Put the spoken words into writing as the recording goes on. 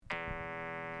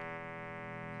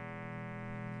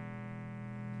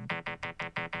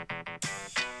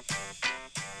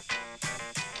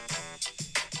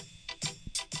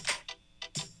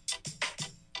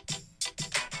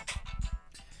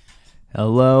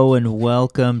Hello and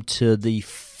welcome to the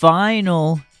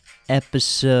final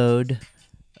episode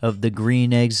of the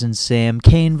Green Eggs and Sam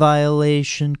Kane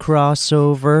violation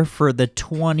crossover for the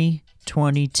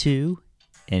 2022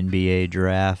 NBA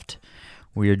Draft.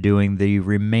 We are doing the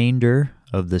remainder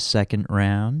of the second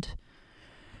round,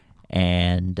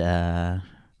 and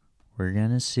we're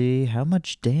going to see how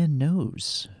much Dan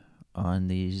knows on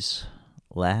these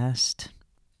last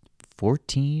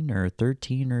 14 or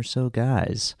 13 or so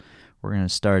guys. We're going to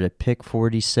start at pick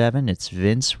 47. It's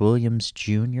Vince Williams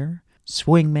Jr.,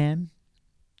 swingman,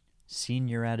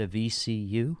 senior out of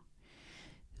VCU.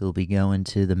 He'll be going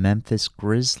to the Memphis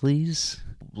Grizzlies.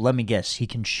 Let me guess, he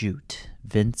can shoot.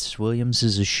 Vince Williams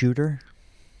is a shooter?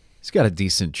 He's got a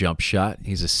decent jump shot.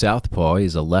 He's a southpaw.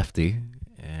 He's a lefty,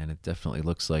 and it definitely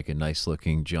looks like a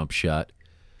nice-looking jump shot.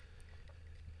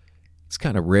 It's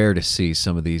kind of rare to see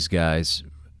some of these guys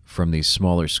from these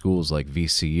smaller schools like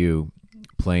VCU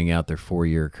playing out their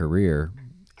 4-year career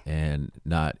and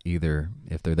not either,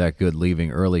 if they're that good, leaving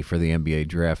early for the NBA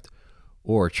draft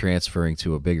or transferring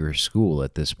to a bigger school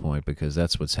at this point, because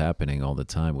that's what's happening all the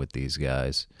time with these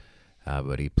guys.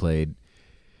 But he played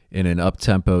in an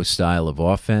up-tempo style of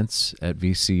offense at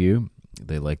VCU.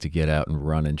 They like to get out and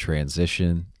run in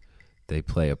transition. They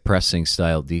play a pressing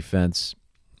style defense.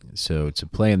 So to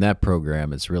play in that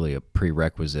program, it's really a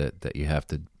prerequisite that you have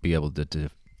to be able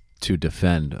to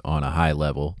defend on a high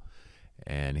level,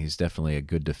 and he's definitely a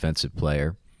good defensive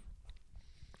player.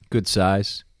 Good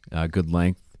size, good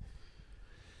length.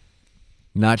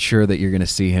 Not sure that you're going to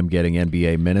see him getting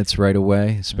NBA minutes right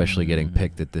away, especially getting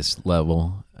picked at this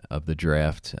level of the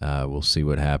draft. We'll see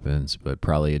what happens, but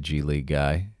probably a G League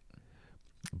guy.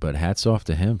 But hats off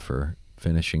to him for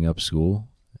finishing up school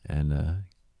and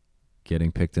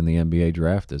getting picked in the NBA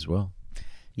draft as well.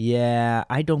 Yeah,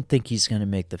 I don't think he's going to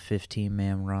make the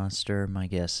 15-man roster. My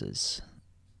guess is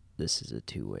this is a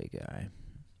two-way guy.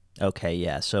 Okay,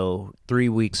 yeah, so 3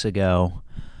 weeks ago,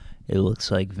 it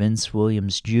looks like Vince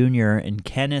Williams Jr. and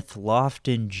Kenneth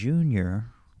Lofton Jr.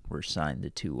 were signed to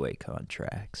two-way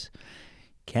contracts.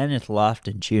 Kenneth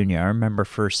Lofton Jr., I remember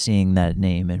first seeing that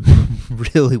name and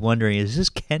really wondering, is this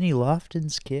Kenny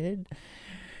Lofton's kid?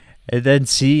 And then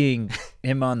seeing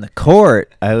him on the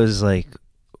court, I was like,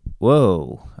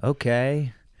 whoa,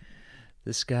 okay.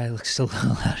 This guy looks a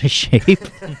little out of shape.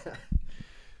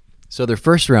 So their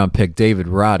first-round pick, David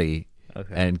Roddy,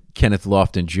 and Kenneth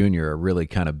Lofton Jr. are really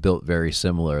kind of built very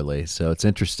similarly. So it's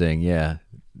interesting, yeah,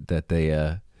 that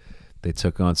they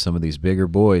took on some of these bigger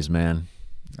boys, man.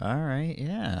 All right,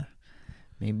 yeah.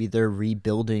 Maybe they're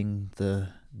rebuilding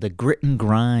the grit and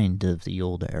grind of the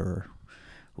old era.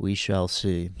 We shall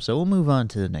see. So we'll move on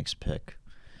to the next pick.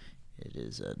 It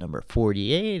is number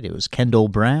 48. It was Kendall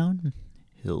Brown.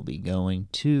 He'll be going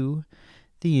to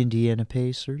the Indiana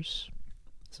Pacers.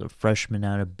 It's a freshman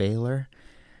out of Baylor.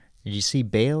 Did you see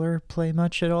Baylor play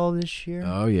much at all this year?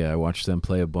 Oh, yeah. I watched them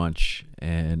play a bunch.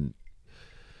 And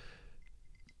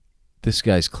this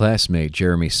guy's classmate,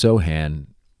 Jeremy Sohan,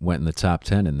 went in the top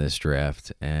 10 in this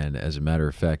draft. And as a matter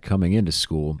of fact, coming into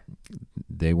school,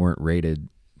 they weren't rated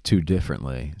too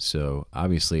differently. So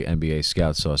obviously NBA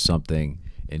scouts saw something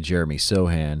in Jeremy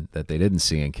Sohan that they didn't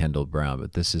see in Kendall Brown.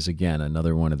 But this is, again,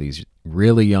 another one of these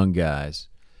really young guys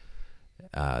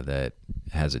that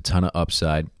has a ton of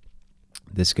upside.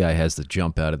 This guy has the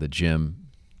jump out of the gym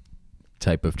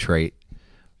type of trait.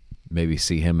 Maybe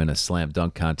see him in a slam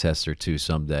dunk contest or two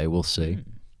someday. We'll see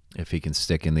if he can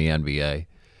stick in the NBA.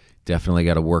 Definitely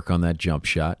got to work on that jump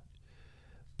shot.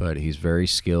 But he's very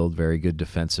skilled, very good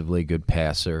defensively, good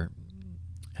passer.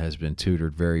 Has been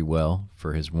tutored very well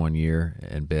for his 1 year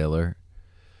in Baylor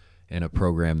in a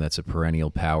program that's a perennial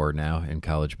power now in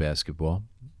college basketball.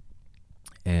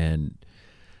 And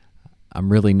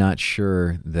I'm really not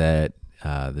sure that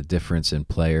the difference in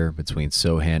player between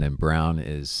Sohan and Brown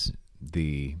is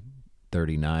the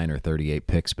 39 or 38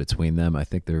 picks between them. I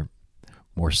think they're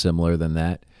more similar than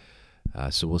that.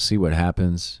 So we'll see what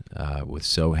happens with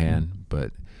Sohan.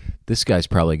 But this guy's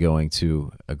probably going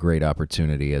to a great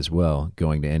opportunity as well,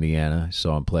 going to Indiana. I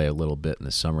saw him play a little bit in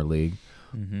the summer league.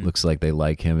 Looks like they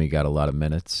like him. He got a lot of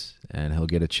minutes, and he'll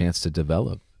get a chance to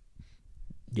develop.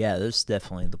 Yeah, this is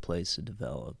definitely the place to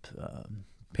develop.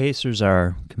 Pacers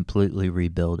are completely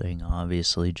rebuilding,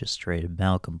 obviously, just traded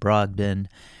Malcolm Brogdon.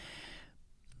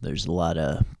 There's a lot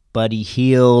of Buddy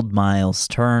Hield, Miles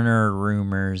Turner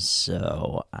rumors,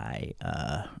 so I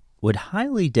would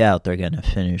highly doubt they're going to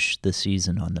finish the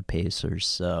season on the Pacers.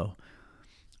 So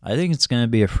I think it's going to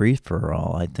be a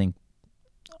free-for-all. I think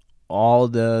all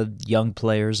the young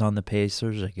players on the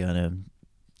Pacers are going to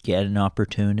get an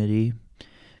opportunity.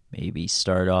 Maybe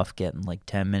start off getting like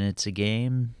 10 minutes a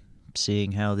game,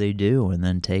 seeing how they do, and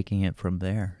then taking it from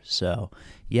there. So,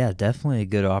 yeah, definitely a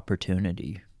good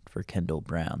opportunity for Kendall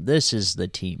Brown. This is the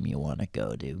team you want to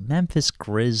go to. Memphis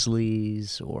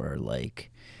Grizzlies or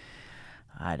like,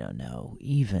 I don't know,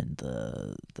 even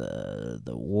the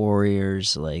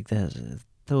Warriors. Like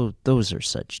those are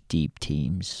such deep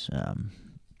teams.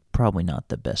 Probably not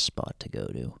the best spot to go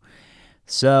to.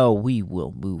 So we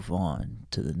will move on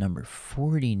to the number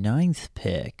 49th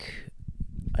pick,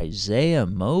 Isaiah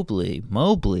Mobley.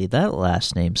 Mobley, that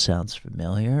last name sounds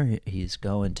familiar. He's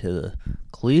going to the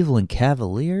Cleveland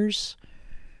Cavaliers.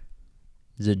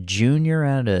 He's a junior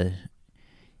out of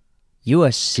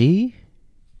USC.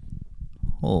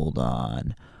 Hold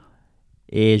on.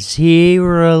 Is he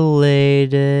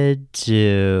related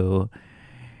to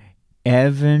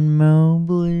Evan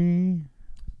Mobley?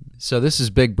 So this is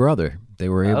Big Brother. They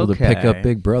were able to pick up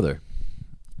Big Brother.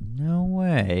 No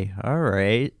way. All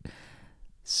right.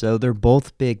 So they're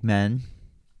both big men.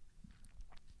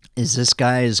 Is this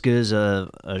guy as good as a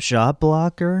shot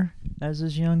blocker as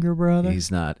his younger brother?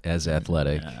 He's not as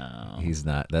athletic. No. He's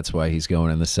not. That's why he's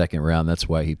going in the second round. That's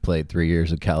why he played 3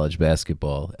 years of college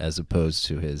basketball as opposed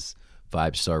to his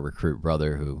 5-star recruit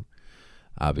brother, who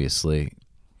obviously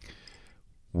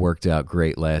worked out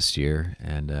great last year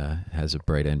and has a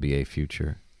bright NBA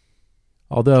future.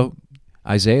 Although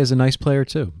Isaiah's a nice player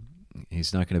too.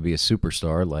 He's not going to be a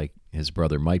superstar like his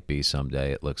brother might be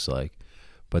someday, it looks like.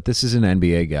 But this is an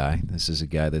NBA guy. This is a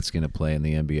guy that's going to play in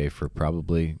the NBA for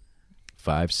probably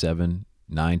 5, 7,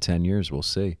 9, 10 years. We'll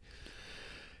see.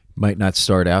 Might not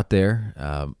start out there.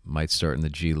 Might start in the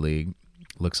G League.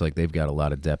 Looks like they've got a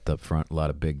lot of depth up front, a lot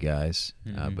of big guys.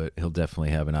 But he'll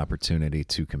definitely have an opportunity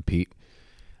to compete.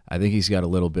 I think he's got a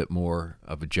little bit more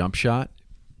of a jump shot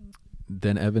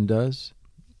than Evan does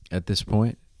at this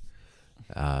point.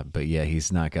 But yeah, he's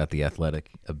not got the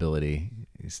athletic ability.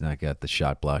 He's not got the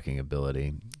shot blocking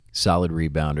ability. Solid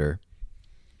rebounder.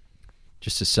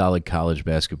 Just a solid college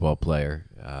basketball player.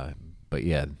 But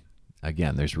yeah,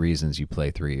 again, there's reasons you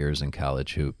play 3 years in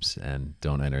college hoops and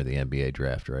don't enter the NBA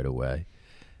draft right away.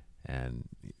 And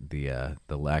the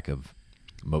lack of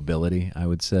mobility, I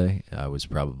would say, was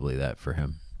probably that for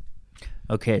him.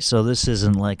 Okay, so this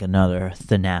isn't like another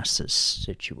Thanasis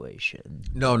situation.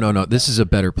 No. This is a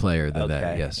better player than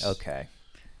that, yes. Okay.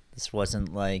 This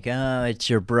wasn't like, oh, it's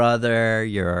your brother,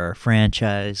 you're a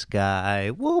franchise guy,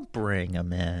 we'll bring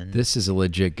him in. This is a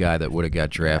legit guy that would have got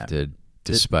drafted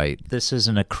despite... This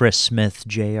isn't a Chris Smith,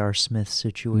 J.R. Smith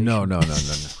situation. No.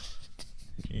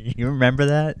 You remember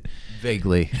that?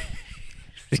 Vaguely.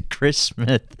 Chris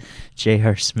Smith,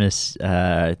 J.R. Smith,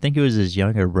 I think it was his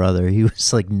younger brother. He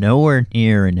was like nowhere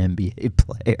near an NBA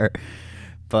player.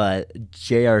 But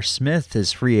J.R. Smith,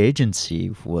 his free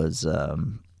agency was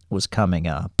coming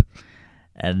up.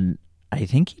 And I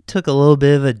think he took a little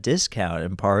bit of a discount,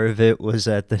 and part of it was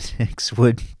that the Knicks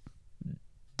would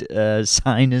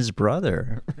sign his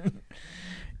brother.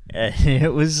 And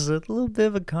it was a little bit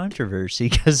of a controversy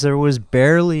because there was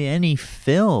barely any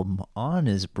film on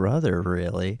his brother,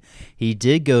 really. He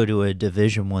did go to a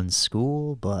Division I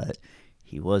school, but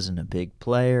he wasn't a big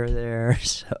player there,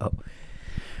 so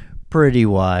pretty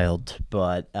wild.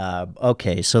 But,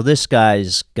 okay, so this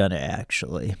guy's going to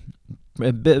actually...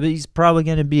 He's probably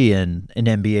going to be in an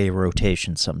NBA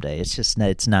rotation someday.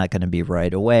 It's not going to be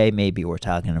right away. Maybe we're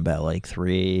talking about like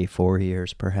 3-4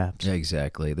 years, perhaps. Yeah,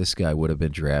 exactly. This guy would have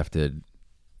been drafted,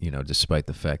 despite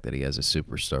the fact that he has a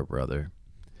superstar brother.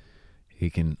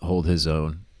 He can hold his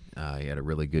own. He had a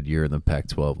really good year in the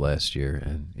Pac-12 last year,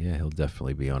 and yeah, he'll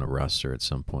definitely be on a roster at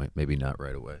some point. Maybe not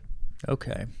right away.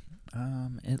 Okay.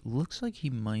 It looks like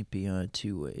he might be on a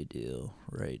two-way deal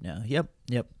right now. Yep.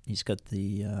 He's got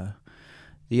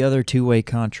the other two-way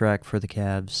contract for the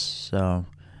Cavs. So,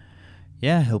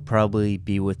 yeah, he'll probably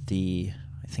be with I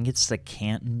think it's the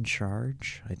Canton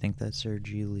Charge. I think that's their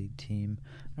G League team.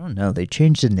 I don't know. They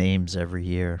change the names every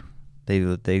year.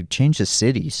 They change the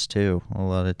cities, too, a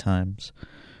lot of times.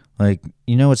 Like,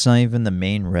 it's not even the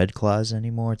Maine Red Claws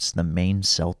anymore. It's the Maine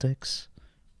Celtics.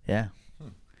 Yeah.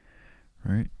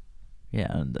 Right? Yeah,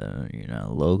 and the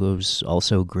logo's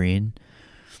also green.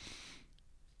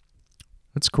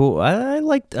 That's cool. I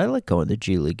like going to the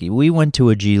G League. We went to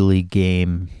a G League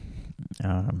game.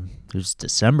 It was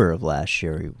December of last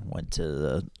year. We went to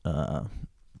the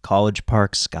College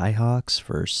Park Skyhawks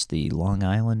versus the Long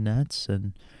Island Nets,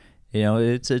 and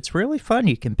it's really fun.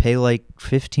 You can pay like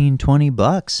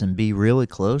 $15-$20 and be really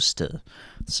close to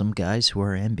some guys who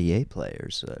are NBA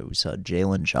players. We saw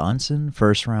Jalen Johnson,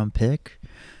 first round pick.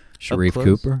 Sharif close.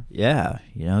 Cooper? Yeah,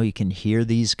 you can hear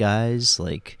these guys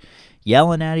like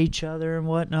yelling at each other and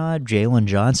whatnot. Jalen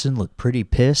Johnson looked pretty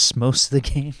pissed most of the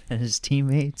game at his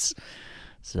teammates.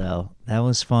 So that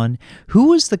was fun. Who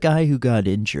was the guy who got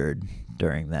injured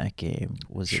during that game?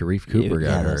 Was Sharif Cooper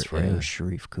got hurt. That's right. Yeah. It was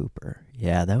Sharif Cooper.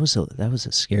 Yeah, that was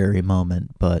a scary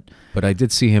moment, but I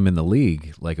did see him in the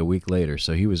league like a week later,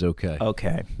 so he was okay.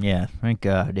 okay. Yeah, thank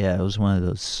God. Yeah, it was one of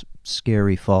those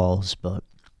scary falls, but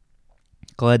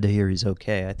glad to hear he's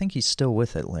okay. I think he's still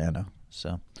with Atlanta,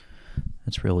 so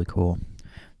that's really cool.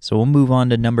 So we'll move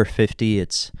on to number 50.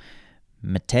 It's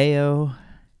Matteo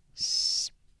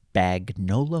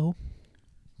Spagnolo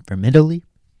from Italy.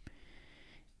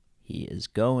 He is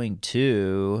going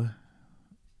to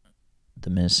the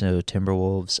Minnesota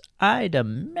Timberwolves. I'd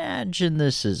imagine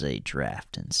this is a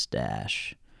draft and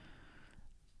stash.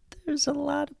 There's a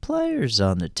lot of players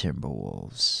on the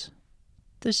Timberwolves.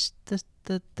 There's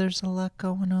a lot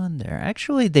going on there.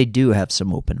 Actually, they do have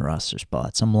some open roster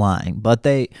spots. I'm lying, but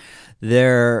they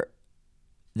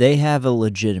have a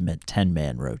legitimate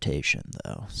 10-man rotation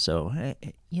though. So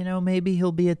maybe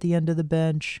he'll be at the end of the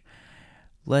bench.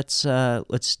 Let's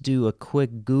do a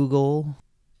quick Google.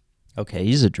 Okay,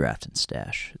 he's a draft and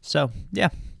stash. So yeah,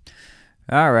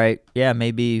 all right, yeah,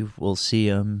 maybe we'll see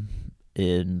him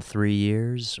in 3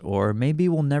 years, or maybe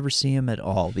we'll never see him at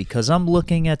all, because I'm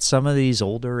looking at some of these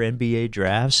older NBA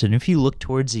drafts, and if you look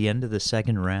towards the end of the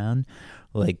second round,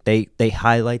 like they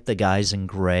highlight the guys in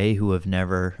gray who have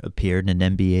never appeared in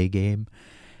an NBA game,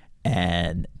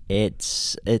 and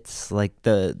it's like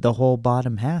the whole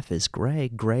bottom half is gray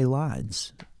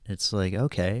lines. It's like,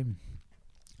 okay,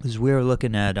 because we were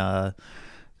looking at I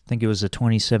think it was a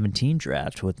 2017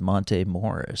 draft with Monte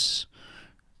Morris.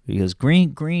 Because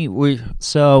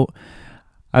so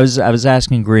I was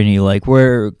asking Greeny, like,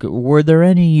 were there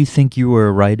any you think you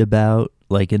were right about,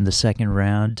 like, in the second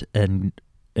round? And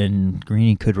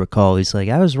Greeny could recall, he's like,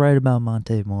 I was right about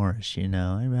Monte Morris,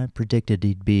 I predicted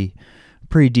he'd be a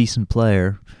pretty decent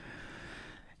player.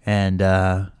 And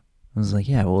I was like,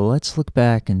 yeah, well, let's look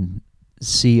back and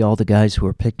see all the guys who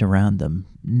were picked around them.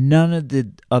 None of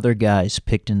the other guys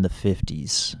picked in the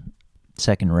 50s,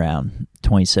 second round,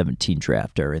 2017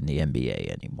 draft are in the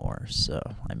NBA anymore. So,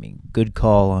 I mean, good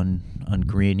call on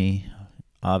Greeny.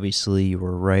 Obviously, you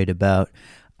were right about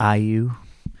Ayu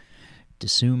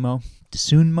Dosunmu.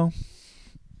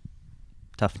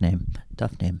 Tough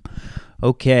name.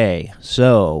 Okay,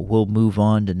 so we'll move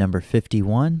on to number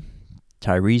 51,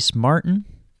 Tyrese Martin.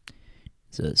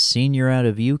 He's a senior out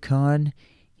of UConn.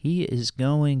 He is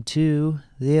going to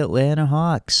the Atlanta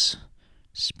Hawks.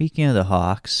 Speaking of the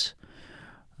Hawks,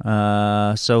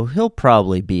 so he'll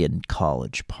probably be in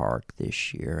College Park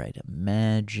this year, I'd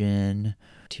imagine.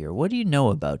 What do you know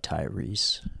about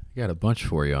Tyrese? I got a bunch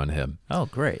for you on him. Oh,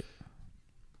 great.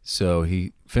 So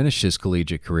he finished his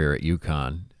collegiate career at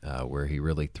UConn, where he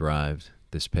really thrived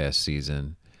this past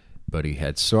season, but he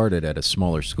had started at a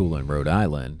smaller school in Rhode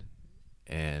Island,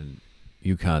 and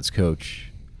UConn's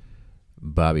coach,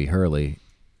 Danny Hurley,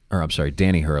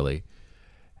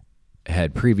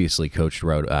 had previously coached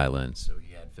Rhode Island, so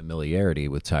he had familiarity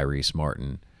with Tyrese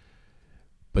Martin.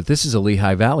 But this is a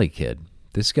Lehigh Valley kid.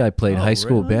 This guy played high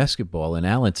school basketball in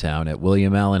Allentown at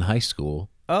William Allen High School.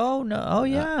 Oh, no. Oh,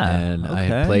 yeah. And I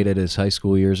had played at his high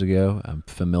school years ago. I'm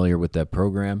familiar with that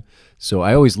program. So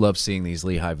I always love seeing these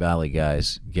Lehigh Valley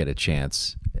guys get a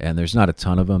chance. And there's not a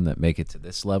ton of them that make it to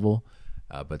this level.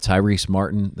 But Tyrese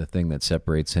Martin, the thing that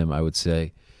separates him, I would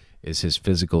say, is his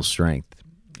physical strength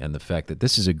and the fact that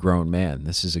this is a grown man.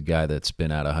 This is a guy that's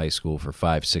been out of high school for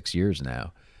 5-6 years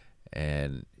now.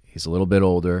 And he's a little bit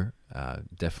older,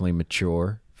 definitely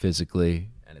mature physically,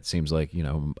 and it seems like,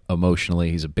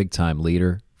 emotionally, he's a big-time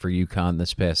leader for UConn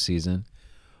this past season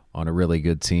on a really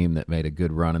good team that made a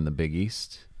good run in the Big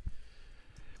East.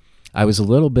 I was a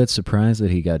little bit surprised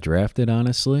that he got drafted,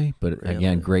 honestly, but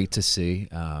again, great to see.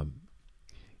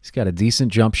 He's got a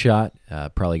decent jump shot,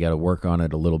 probably got to work on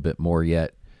it a little bit more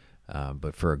yet,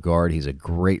 but for a guard, he's a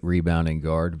great rebounding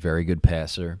guard, very good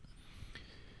passer,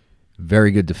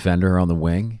 very good defender on the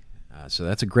wing. So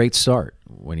that's a great start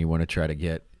when you want to try to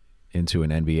get into an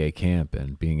NBA camp,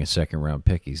 and being a second-round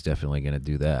pick, he's definitely going to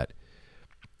do that.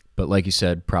 But like you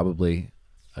said, probably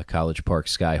a College Park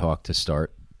Skyhawk to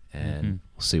start, and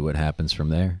we'll see what happens from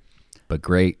there. But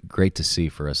great to see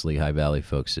for us Lehigh Valley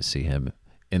folks to see him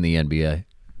in the NBA.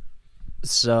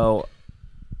 So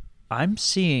I'm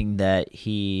seeing that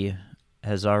he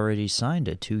has already signed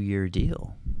a 2-year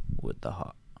deal with the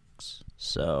Hawks.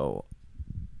 So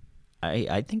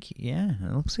I think,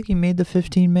 it looks like he made the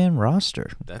 15-man roster.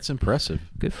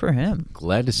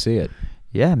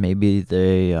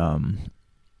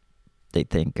 they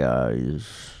think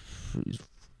he's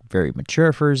very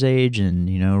mature for his age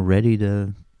and, ready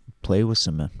to play with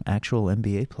some actual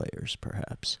NBA players,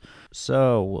 perhaps.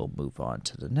 So we'll move on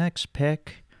to the next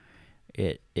pick.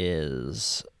 It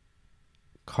is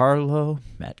Karlo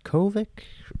Matkovic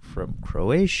from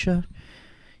Croatia.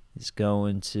 He's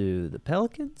going to the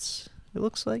Pelicans, it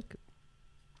looks like.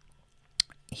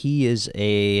 He is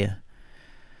a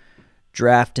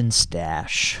draft and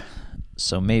stash,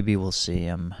 so maybe we'll see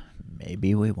him,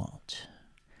 maybe we won't.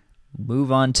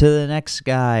 Move on to the next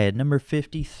guy at number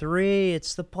 53.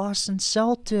 It's the Boston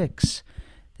Celtics.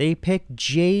 They picked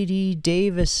J.D.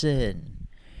 Davison.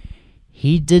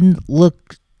 He didn't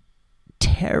look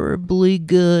terribly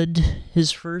good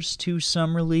his first 2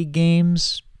 Summer League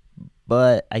games,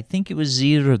 but I think it was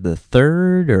either the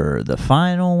third or the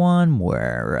final one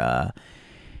where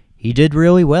he did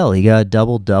really well. He got a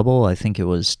double-double. I think it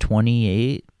was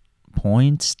 28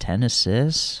 points, 10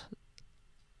 assists.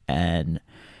 And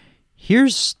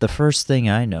here's the first thing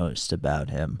I noticed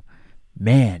about him.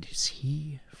 Man, is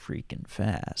he freaking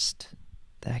fast.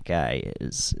 That guy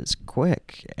is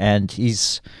quick. And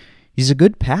he's a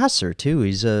good passer too.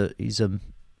 He's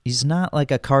not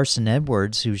like a Carson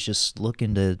Edwards who's just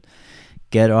looking to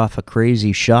get off a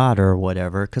crazy shot or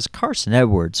whatever, because Carson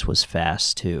Edwards was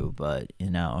fast too, but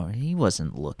he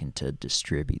wasn't looking to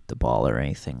distribute the ball or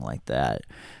anything like that.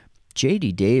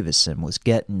 J.D. Davison was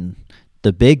getting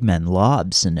the big men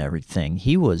lobs and everything.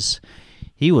 He was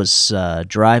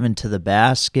driving to the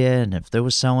basket, and if there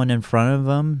was someone in front of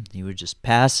him, he would just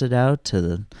pass it out to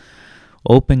the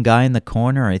open guy in the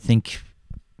corner. I think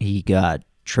he got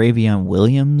Travion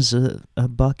Williams a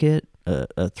bucket, a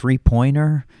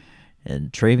 3-pointer,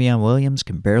 and Travion Williams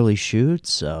can barely shoot.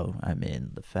 So,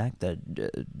 the fact that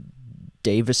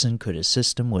Davison could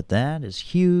assist him with that is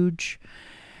huge.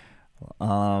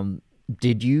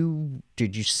 Did you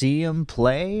see him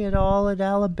play at all at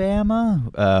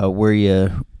Alabama? Were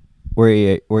you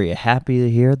happy to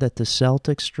hear that the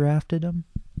Celtics drafted him?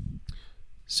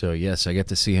 So yes, I got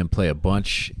to see him play a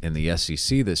bunch in the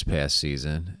SEC this past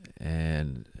season,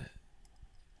 and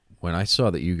when I saw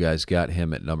that you guys got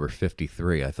him at number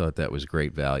 53, I thought that was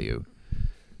great value.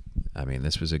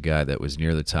 This was a guy that was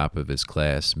near the top of his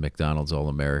class, McDonald's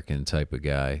All-American type of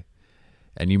guy.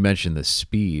 And you mentioned the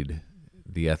speed.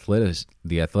 The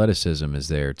athleticism is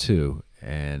there too,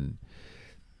 and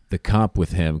the comp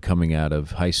with him coming out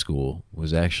of high school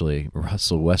was actually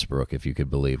Russell Westbrook, if you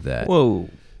could believe that. Whoa.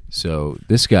 So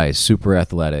this guy is super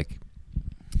athletic.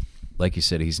 Like you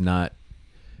said, he's not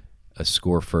a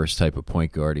score-first type of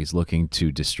point guard. He's looking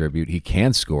to distribute. He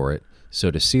can score it.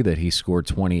 So to see that he scored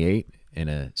 28 in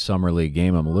a Summer League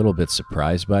game, I'm a little bit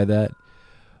surprised by that.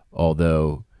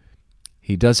 Although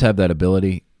he does have that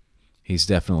ability, he's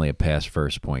definitely a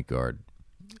pass-first point guard.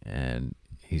 And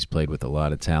he's played with a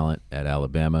lot of talent at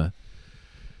Alabama.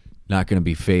 Not going to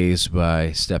be fazed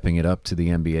by stepping it up to the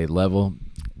NBA level.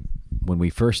 When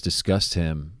we first discussed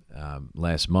him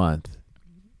last month,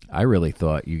 I really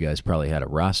thought you guys probably had a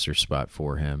roster spot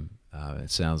for him.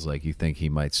 It sounds like you think he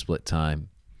might split time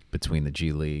between the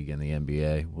G League and the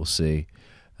NBA. We'll see.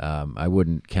 I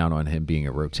wouldn't count on him being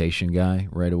a rotation guy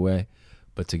right away,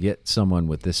 but to get someone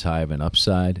with this high of an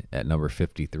upside at number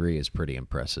 53 is pretty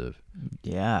impressive.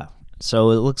 Yeah.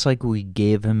 So it looks like we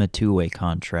gave him a 2-way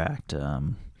contract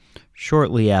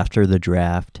shortly after the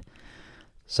draft.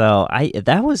 So I'm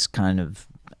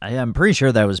pretty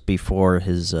sure that was before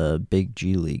his big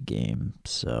G League game.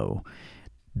 So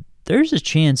there's a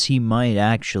chance he might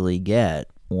actually get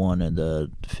one of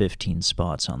the 15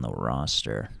 spots on the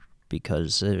roster,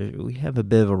 because we have a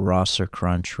bit of a roster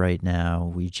crunch right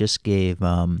now. We just gave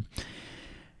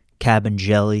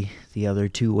Cabangeli the other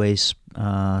 2-way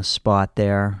spot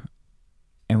there.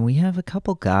 And we have a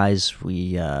couple guys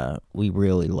we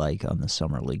really like on the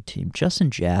Summer League team.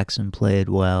 Justin Jackson played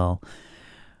well.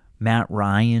 Matt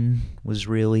Ryan was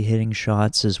really hitting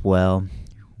shots as well.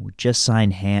 We just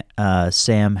signed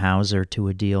Sam Hauser to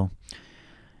a deal.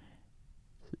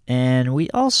 And we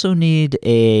also need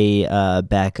a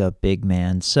backup big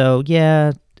man. So,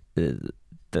 yeah,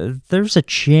 there's a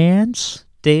chance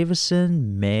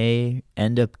Davison may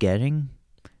end up getting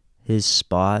his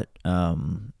spot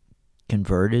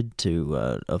converted to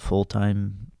a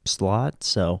full-time slot.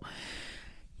 So,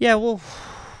 yeah, we'll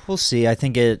see. I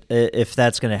think if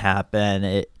that's going to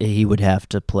happen, he would have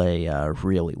to play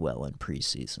really well in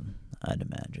preseason, I'd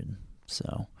imagine.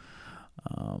 So,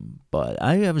 but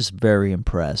I was very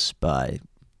impressed by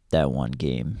that one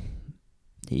game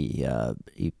he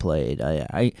played.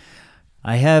 I'm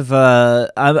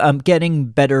getting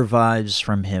better vibes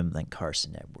from him than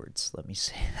Carson Edwards. Let me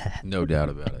say that. No doubt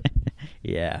about it.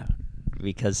 Yeah.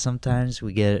 because sometimes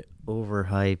we get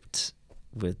overhyped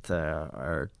with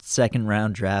our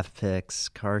second-round draft picks.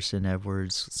 Carson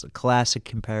Edwards, it's a classic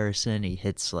comparison. He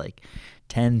hits like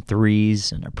 10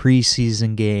 threes in a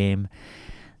preseason game.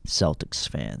 Celtics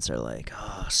fans are like,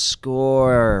 oh,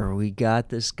 score. We got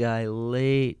this guy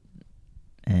late.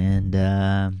 And,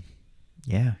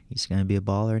 yeah, he's going to be a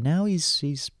baller. Now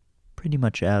he's pretty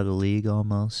much out of the league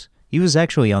almost. He was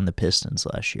actually on the Pistons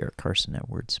last year, Carson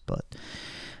Edwards, but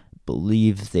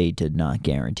believe they did not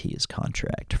guarantee his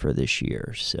contract for this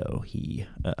year, so he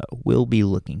will be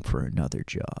looking for another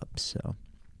job. So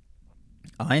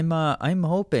I'm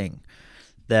hoping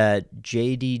that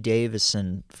J.D.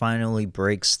 Davison finally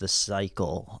breaks the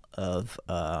cycle of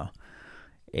a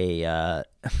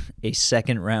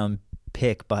second round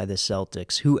pick by the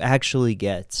Celtics, who actually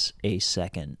gets a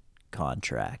second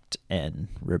contract and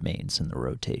remains in the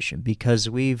rotation, because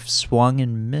we've swung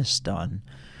and missed on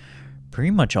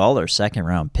pretty much all our second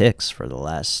round picks for the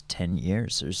last 10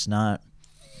 years. There's not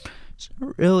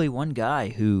really one guy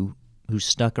who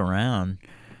stuck around.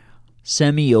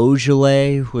 Semi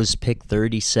Ojeleye was picked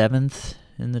 37th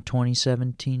in the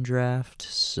 2017 draft,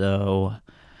 so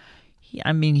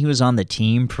he was on the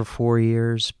team for 4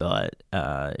 years, but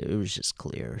it was just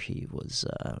clear he was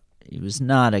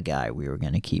not a guy we were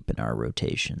going to keep in our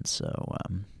rotation, so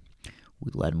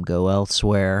we let him go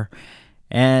elsewhere.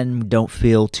 And don't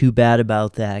feel too bad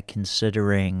about that,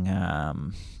 considering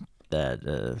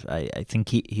that I think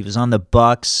he was on the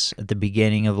Bucks at the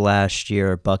beginning of last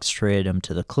year. Bucks traded him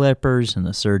to the Clippers in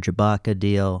the Serge Ibaka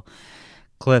deal.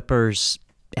 Clippers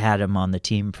had him on the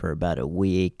team for about a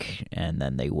week, and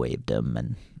then they waived him,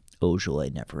 and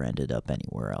Ojeleye never ended up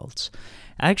anywhere else.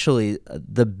 Actually,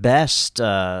 the best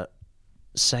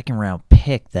second-round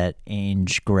pick that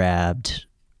Ainge grabbed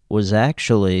was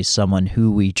actually someone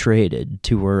who we traded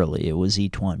too early. It was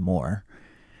E'Twaun Moore.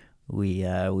 We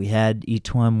had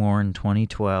E'Twaun Moore in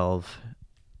 2012.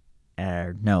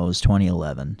 No, it was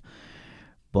 2011.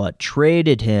 But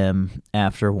traded him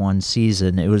after one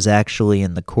season. It was actually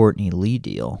in the Courtney Lee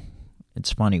deal.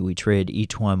 It's funny, we traded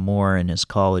E'Twaun Moore and his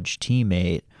college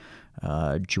teammate,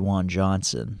 Juwan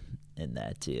Johnson, in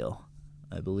that deal.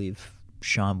 I believe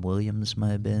Sean Williams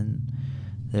might have been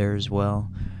there as well.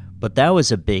 But that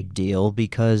was a big deal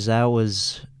because that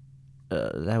was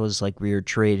like we were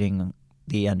trading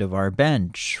the end of our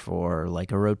bench for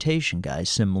like a rotation guy,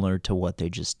 similar to what they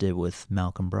just did with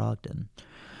Malcolm Brogdon.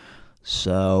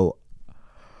 So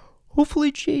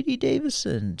hopefully J.D.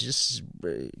 Davison just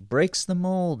breaks the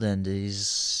mold, and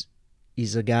he's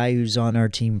a guy who's on our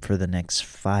team for the next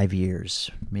 5 years.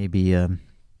 Maybe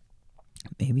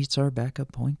it's our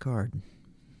backup point guard.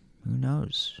 Who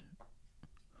knows?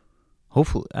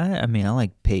 Hopefully, I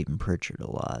like Peyton Pritchard a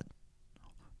lot.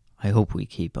 I hope we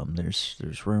keep him.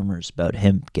 There's rumors about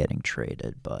him getting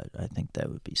traded, but I think that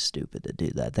would be stupid to do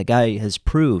that. The guy has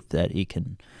proved that he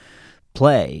can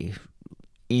play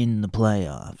in the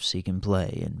playoffs. He can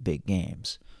play in big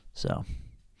games. So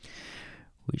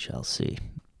we shall see.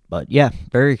 But yeah,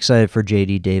 very excited for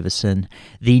J.D. Davison.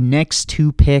 The next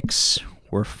two picks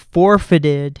were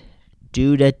forfeited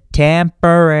due to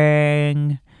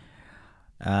tampering.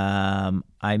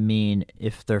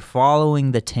 If they're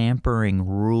following the tampering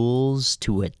rules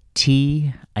to a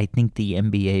T, I think the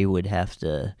NBA would have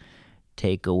to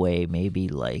take away maybe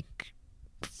like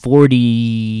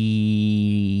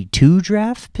 42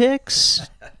 draft picks.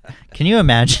 Can you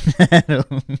imagine that?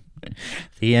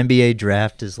 The NBA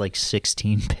draft is like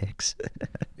 16 picks.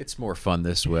 It's more fun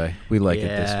this way. We like it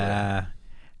this way.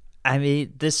 I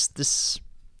mean, this is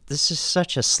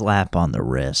such a slap on the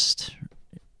wrist.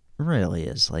 Really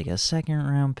is. Like a second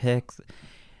round pick,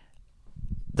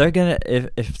 they're gonna,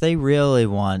 if they really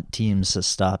want teams to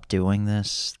stop doing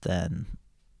this, then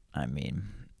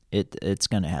it's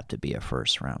gonna have to be a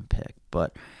first round pick.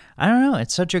 But I don't know,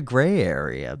 it's such a gray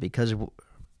area because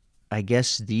I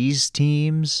guess these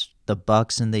teams, the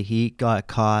Bucks and the Heat, got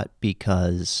caught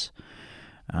because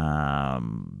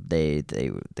they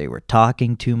were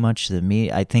talking too much to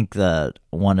me. I think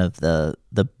one of the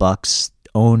Bucks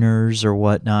owners or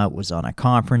whatnot was on a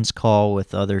conference call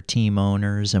with other team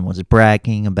owners and was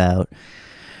bragging about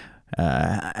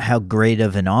how great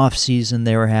of an off season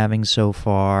they were having so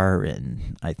far,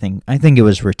 and I think it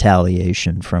was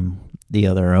retaliation from the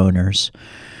other owners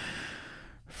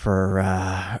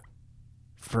for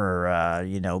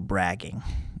bragging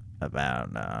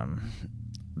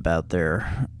about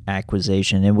their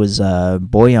acquisition. It was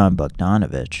Bojan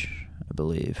Bogdanovic, I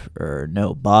believe, or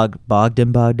no,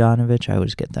 Bogdan Bogdanovic. I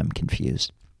always get them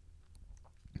confused.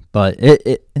 But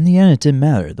it in the end, it didn't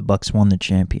matter. The Bucks won the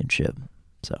championship,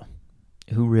 so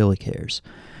who really cares?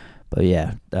 But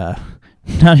yeah, not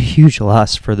a huge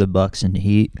loss for the Bucks and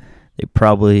Heat. They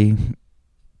probably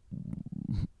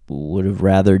would have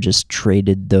rather just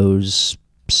traded those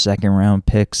second round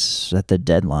picks at the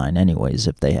deadline anyways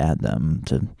if they had them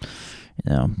to,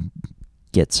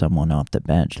 get someone off the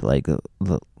bench. Like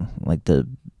the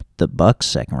Bucks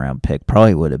second round pick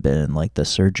probably would have been like the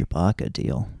Serge Ibaka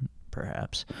deal,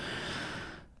 perhaps.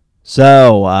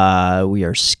 So we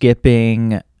are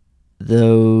skipping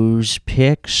those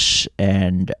picks,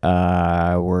 and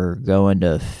we're going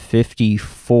to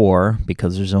 54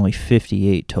 because there's only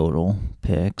 58 total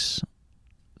picks.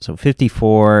 So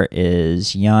 54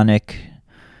 is Yannick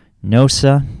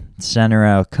Nosa, center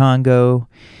out of Congo.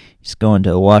 He's going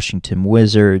to the Washington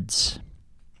Wizards.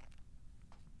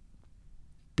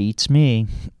 Beats me.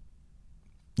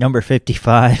 Number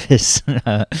 55 is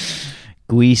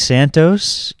Gui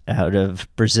Santos out of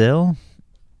Brazil.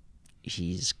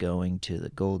 He's going to the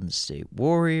Golden State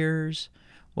Warriors.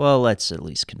 Well, let's at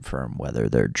least confirm whether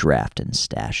they're drafting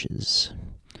stashes.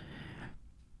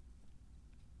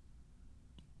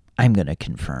 I'm going to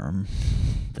confirm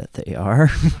that they are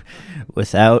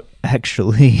without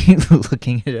actually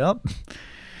looking it up.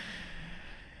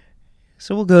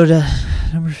 So we'll go to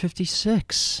number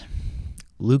 56.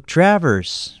 Luke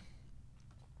Travers.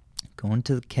 Going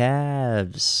to the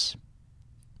Cavs.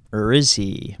 Or is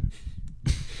he?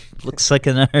 Looks like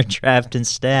another draft and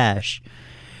stash.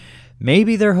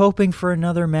 Maybe they're hoping for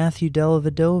another Matthew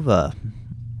Dellavedova.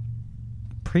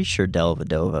 Pretty sure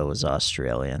Dellavedova was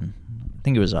Australian. I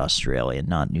think it was Australian,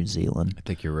 not New Zealand. I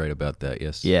think you're right about that,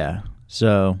 yes. Yeah.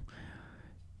 So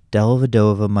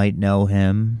Dellavedova might know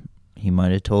him. He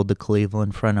might have told the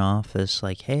Cleveland front office,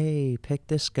 like, hey, pick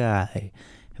this guy.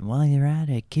 And while you're at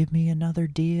it, give me another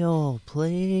deal,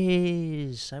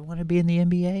 please. I want to be in the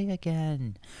NBA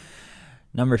again.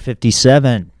 Number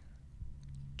 57,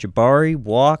 Jabari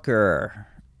Walker,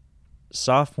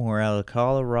 sophomore out of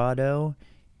Colorado.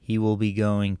 He will be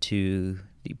going to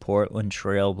the Portland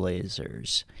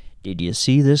Trailblazers. Did you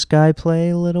see this guy play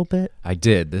a little bit? I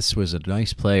did. This was a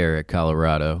nice player at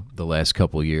Colorado the last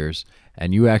couple years,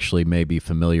 and you actually may be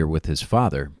familiar with his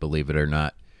father, believe it or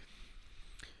not.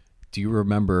 Do you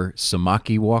remember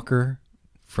Samaki Walker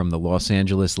from the Los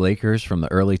Angeles Lakers from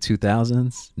the early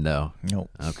 2000s? No. Nope.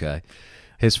 Okay.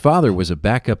 His father was a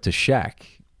backup to Shaq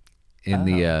in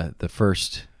the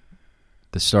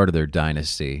start of their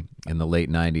dynasty in the late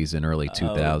 90s and early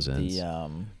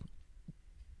 2000s.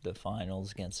 The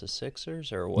finals against the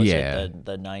Sixers, or was it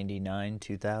the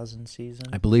 99-2000 season?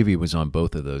 I believe he was on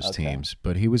both of those teams,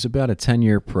 but he was about a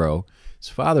 10-year pro. His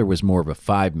father was more of a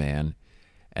five-man,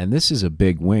 and this is a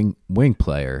big wing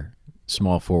player,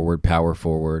 small forward, power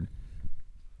forward,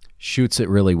 shoots it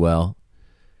really well.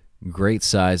 Great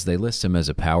size. They list him as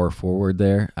a power forward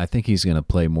there. I think he's going to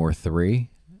play more three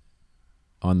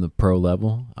on the pro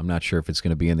level. I'm not sure if it's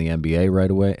going to be in the NBA right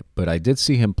away, but I did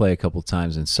see him play a couple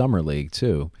times in Summer League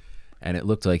too, and it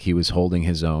looked like he was holding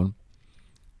his own.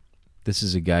 This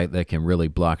is a guy that can really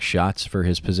block shots for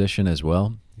his position as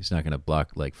well. He's not going to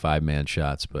block like five-man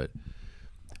shots, but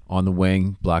on the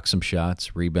wing, block some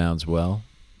shots, rebounds well.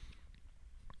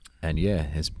 And yeah,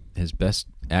 his best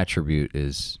attribute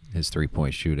is his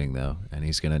three-point shooting, though, and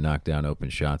he's going to knock down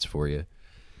open shots for you.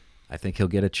 I think he'll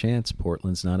get a chance.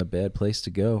 Portland's not a bad place to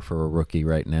go for a rookie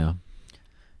right now.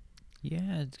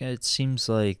 Yeah, it seems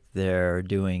like they're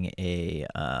doing a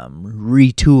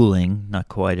retooling, not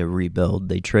quite a rebuild.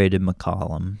 They traded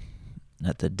McCollum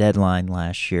at the deadline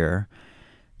last year.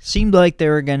 Seemed like they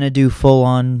were going to do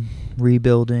full-on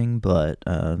rebuilding, but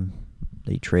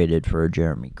they traded for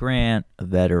Jeremy Grant, a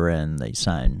veteran. They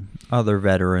signed other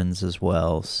veterans as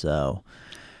well. So,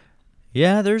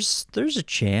 yeah, there's a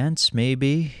chance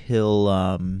maybe he'll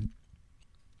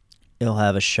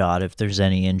have a shot if there's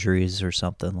any injuries or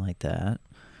something like that.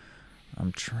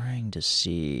 I'm trying to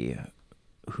see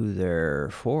who their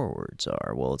forwards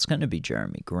are. Well, it's going to be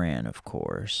Jeremy Grant, of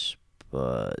course,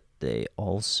 but they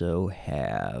also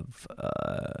have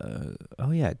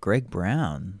Greg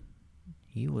Brown.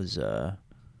 He was a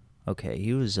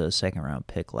second-round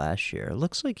pick last year. It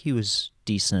looks like he was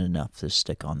decent enough to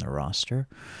stick on the roster.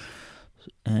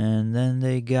 And then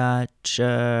they got,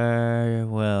 I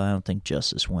don't think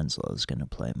Justice Winslow is going to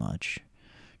play much.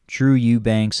 Drew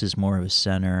Eubanks is more of a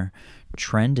center.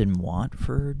 Trendon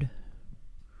Watford,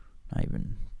 not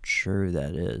even sure who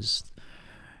that is.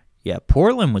 Yeah,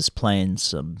 Portland was playing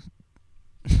some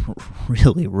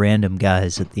really random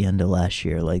guys at the end of last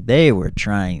year. Like, they were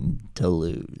trying to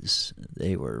lose.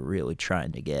 They were really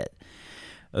trying to get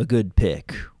a good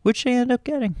pick, which they ended up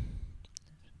getting.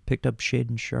 Picked up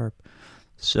Shaden Sharp.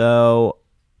 So,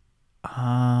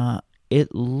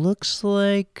 it looks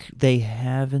like they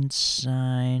haven't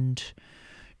signed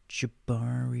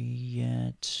Jabari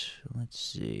yet. Let's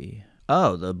see.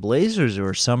 Oh, the Blazers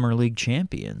were Summer League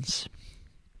champions.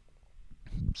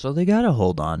 So they got to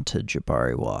hold on to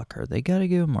Jabari Walker. They got to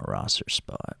give him a roster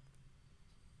spot.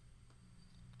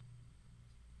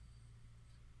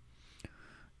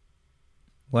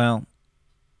 Well,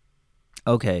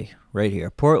 okay, right here.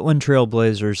 Portland Trail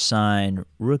Blazers sign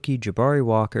rookie Jabari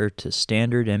Walker to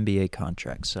standard NBA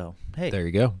contract. So, hey, There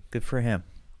you go. good for him.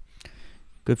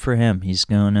 Good for him. He's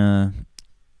gonna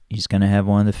have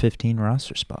one of the 15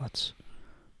 roster spots.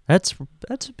 That's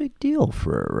a big deal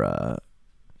for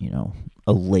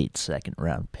a late second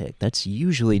round pick. That's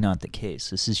usually not the case.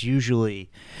 This is usually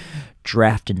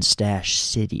draft and stash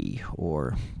city,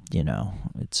 or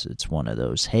it's one of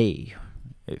those. Hey,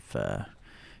 if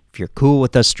you're cool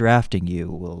with us drafting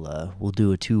you, we'll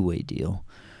do a two-way deal.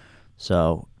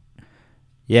 So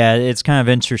yeah, it's kind of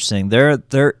interesting.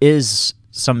 There is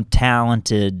some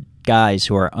talented guys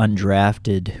who are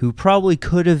undrafted who probably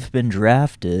could have been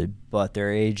drafted, but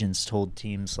their agents told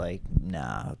teams like,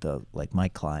 nah, like my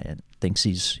client thinks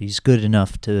he's good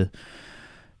enough to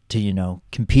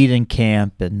compete in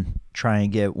camp and try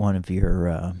and get one of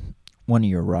your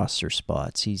roster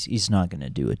spots. He's not going to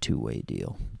do a two-way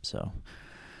deal. So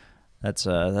that's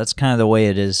kind of the way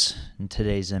it is in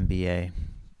today's NBA.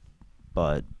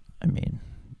 But I mean,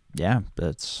 yeah,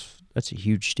 that's a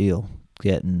huge deal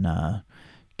getting a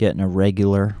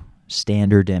regular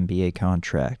standard NBA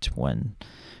contract when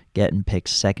getting picked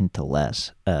second to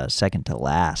last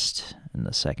in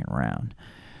the second round.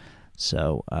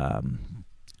 So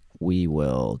we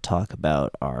will talk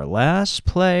about our last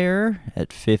player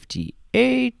at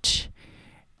 58.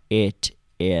 It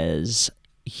is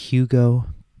Hugo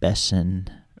Besson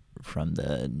from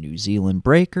the New Zealand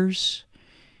Breakers.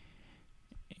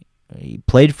 He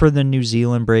played for the New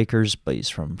Zealand Breakers, but he's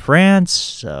from France,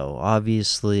 so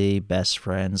obviously best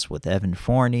friends with Evan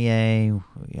Fournier.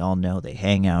 We all know they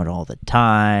hang out all the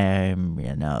time,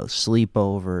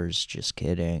 sleepovers, just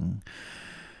kidding.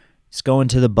 He's going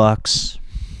to the Bucks.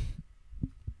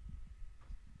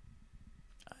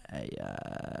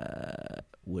 I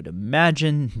would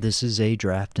imagine this is a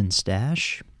draft and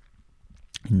stash,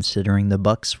 considering the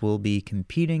Bucks will be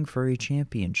competing for a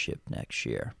championship next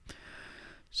year.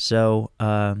 So,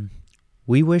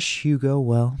 we wish Hugo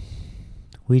well.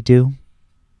 We do.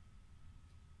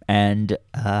 And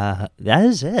that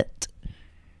is it.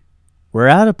 We're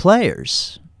out of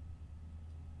players.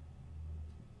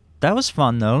 That was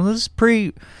fun, though.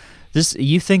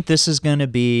 You think this is going to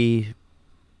be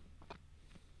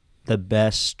the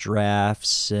best draft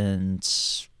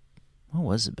since... What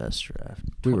was the best draft?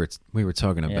 We were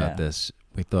talking about this.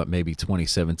 We thought maybe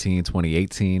 2017,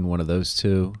 2018, one of those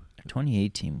two.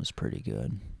 2018 was pretty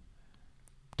good.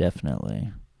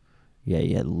 Definitely. Yeah,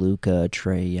 you had Luka,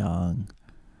 Trae Young.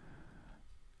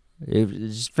 It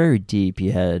was very deep.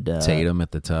 You had... Tatum at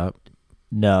the top.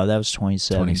 No, that was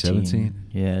 2017.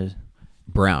 2017? Yeah.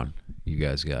 Brown, you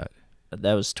guys got.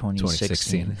 That was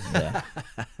 2016. Yeah.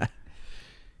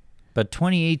 But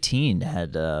 2018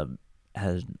 had a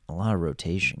lot of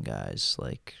rotation guys.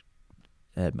 Like,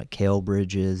 had Mikal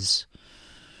Bridges...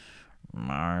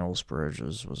 Miles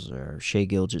Bridges was there. Shai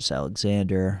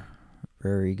Gilgeous-Alexander,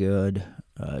 very good.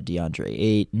 DeAndre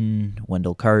Ayton,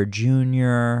 Wendell Carter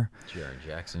Jr., Jaren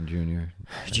Jackson Jr.,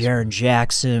 Jaren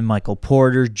Jackson, Michael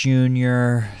Porter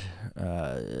Jr.,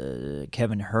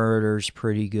 Kevin Huerter's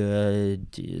pretty good.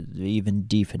 Even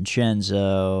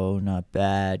DiVincenzo, not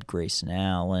bad. Grayson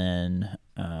Allen,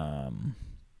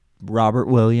 Robert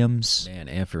Williams. Man,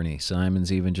 Anthony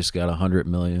Simons even just got $100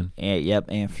 million. Yep,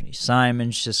 Anthony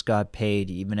Simons just got paid.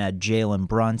 He even had Jalen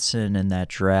Brunson in that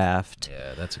draft.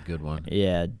 Yeah, that's a good one.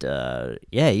 Yeah,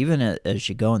 even as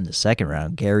you go in the second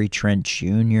round, Gary Trent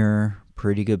Jr.,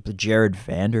 pretty good. But Jared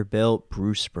Vanderbilt,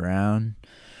 Bruce Brown,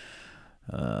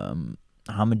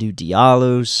 Hamidou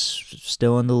Diallo's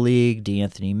still in the league.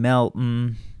 DeAnthony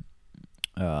Melton,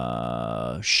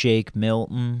 Shake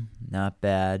Milton, not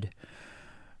bad.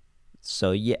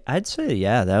 So, yeah, I'd say,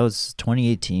 that was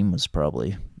 2018 was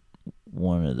probably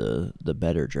one of the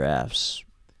better drafts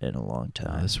in a long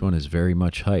time. This one is very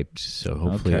much hyped, so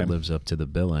hopefully it lives up to the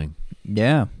billing.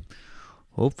 Yeah,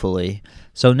 hopefully.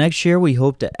 So next year we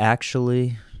hope to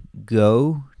actually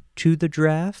go to the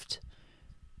draft.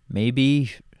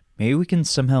 Maybe we can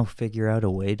somehow figure out a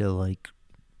way to,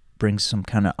 bring some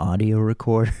kind of audio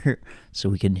recorder so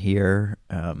we can hear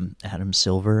Adam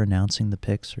Silver announcing the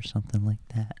picks or something like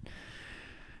that.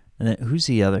 And then who's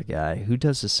the other guy? Who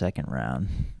does the second round?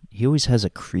 He always has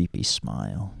a creepy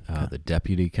smile. The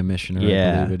deputy commissioner,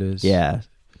 I believe it is. Yeah.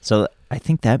 So I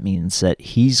think that means that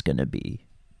he's going to be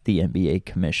the NBA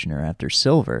commissioner after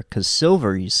Silver, because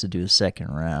Silver used to do a second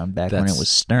round back when it was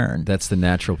Stern. That's the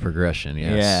natural progression,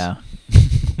 yes.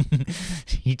 Yeah.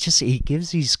 he gives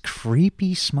these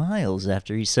creepy smiles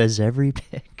after he says every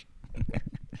pick.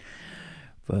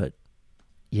 But,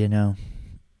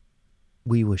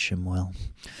 we wish him well.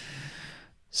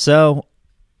 So,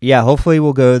 yeah, hopefully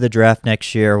we'll go to the draft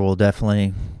next year. We'll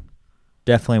definitely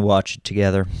watch it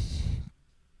together.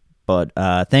 But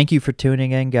thank you for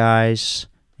tuning in, guys.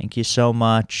 Thank you so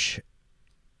much.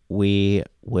 We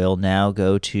will now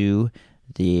go to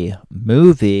the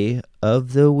movie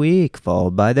of the week,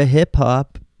 followed by the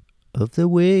hip-hop of the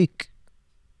week.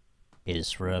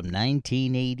 It's from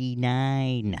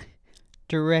 1989,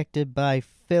 directed by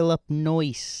Philip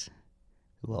Noyce,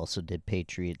 who also did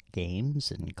Patriot Games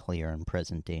and Clear and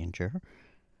Present Danger.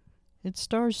 It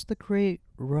stars the great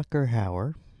Rutger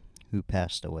Hauer, who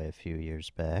passed away a few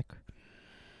years back.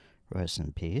 Rest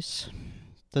in peace.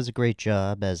 Does a great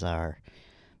job as our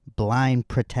blind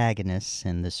protagonist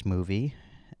in this movie,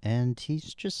 and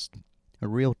he's just a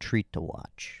real treat to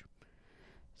watch.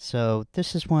 So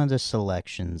this is one of the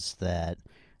selections that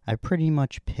I pretty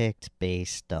much picked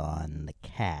based on the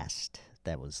cast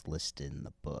that was listed in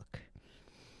the book.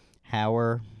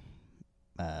 Hauer,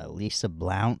 Lisa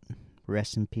Blount,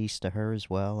 rest in peace to her as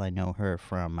well. I know her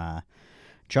from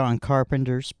John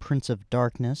Carpenter's Prince of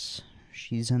Darkness.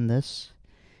 She's in this.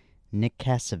 Nick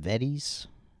Cassavetes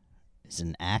is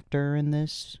an actor in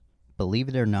this. Believe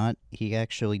it or not, he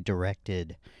actually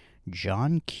directed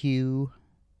John Q,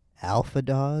 Alpha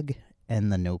Dog,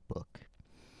 and The Notebook.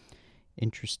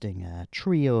 Interesting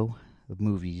trio of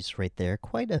movies right there.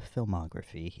 Quite a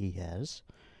filmography he has.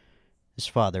 His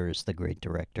father is the great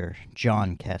director,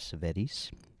 John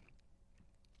Cassavetes.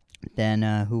 Then,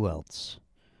 who else?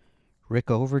 Rick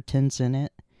Overton's in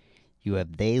it. You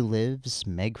have They Live's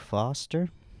Meg Foster.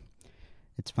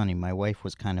 It's funny, my wife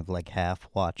was kind of like half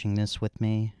watching this with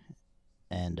me,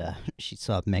 and she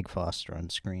saw Meg Foster on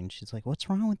screen. She's like, what's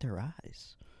wrong with her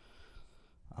eyes?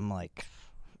 I'm like,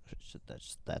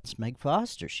 that's Meg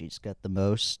Foster. She's got the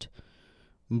most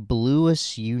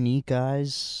bluest, unique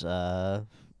eyes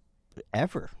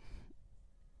ever.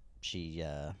 She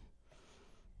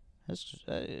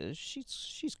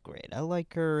she's great. I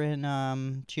like her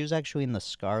in she was actually in The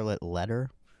Scarlet Letter.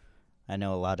 I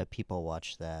know a lot of people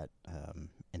watch that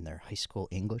in their high school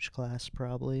English class,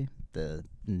 probably. The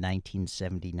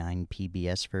 1979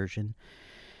 PBS version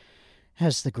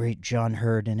has the great John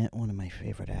Hurt in it, one of my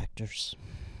favorite actors.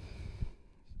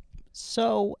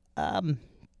 So,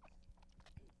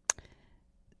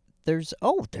 there's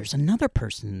another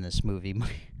person in this movie.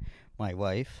 My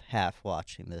wife, half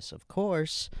watching this, of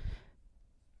course,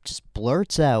 just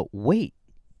blurts out, wait,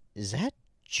 is that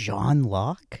John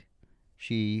Locke?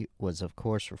 She was, of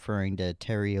course, referring to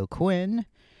Terry O'Quinn,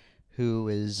 who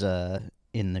is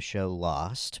in the show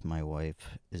Lost. My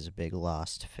wife is a big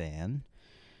Lost fan.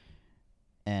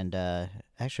 And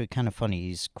actually kind of funny,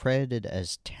 he's credited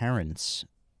as Terrence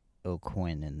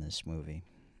O'Quinn in this movie.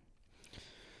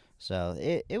 So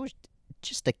it was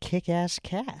just a kick-ass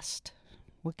cast.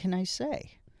 What can I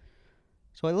say?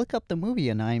 So I look up the movie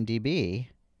on IMDb,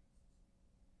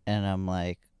 and I'm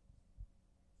like,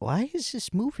 why is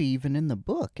this movie even in the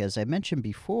book? As I mentioned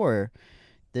before,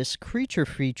 this creature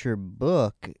feature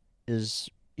book is,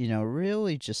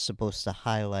 really just supposed to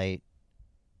highlight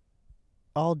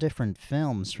all different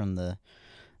films from the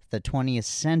 20th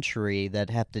century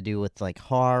that have to do with, like,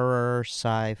 horror,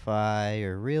 sci-fi,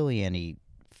 or really any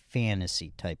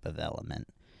fantasy type of element.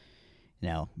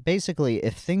 Basically,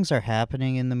 if things are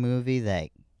happening in the movie that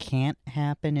can't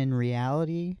happen in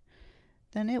reality,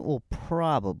 then it will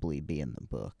probably be in the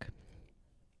book.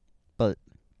 But,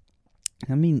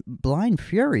 Blind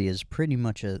Fury is pretty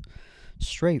much a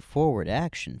straightforward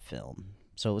action film,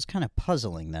 so it was kind of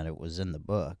puzzling that it was in the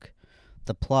book.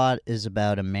 The plot is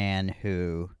about a man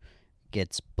who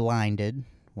gets blinded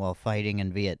while fighting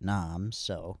in Vietnam,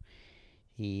 so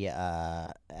he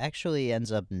actually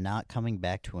ends up not coming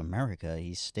back to America.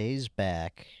 He stays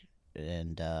back,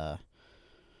 and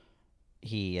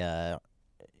he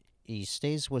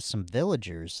stays with some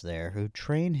villagers there who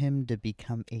train him to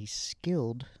become a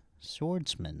skilled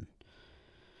swordsman.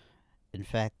 In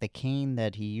fact, the cane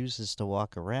that he uses to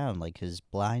walk around, like his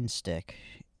blind stick,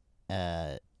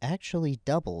 actually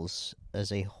doubles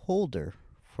as a holder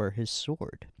for his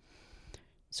sword.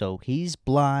 So he's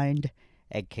blind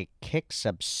and can kick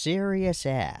some serious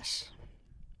ass.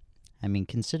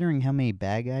 Considering how many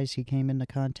bad guys he came into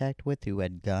contact with who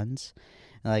had guns,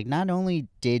 like, not only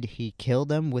did he kill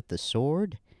them with the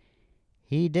sword,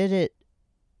 he did it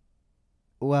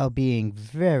while being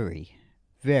very,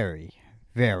 very,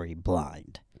 very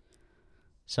blind.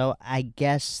 So I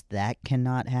guess that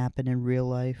cannot happen in real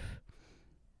life.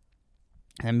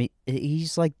 I mean,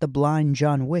 he's like the blind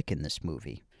John Wick in this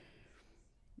movie.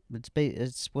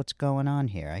 It's what's going on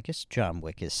here. I guess John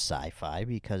Wick is sci-fi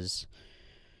because,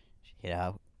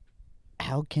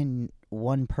 how can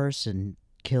one person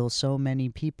kill so many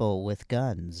people with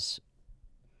guns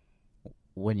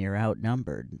when you're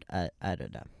outnumbered? I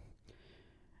don't know.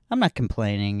 I'm not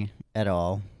complaining at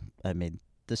all. I mean,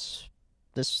 this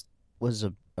was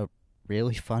a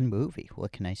really fun movie.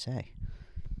 What can I say?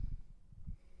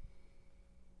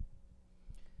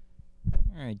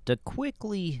 All right, to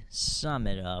quickly sum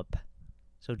it up,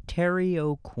 so Terry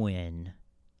O'Quinn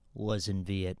was in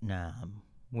Vietnam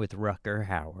with Rutger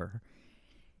Hauer,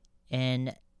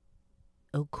 and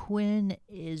O'Quinn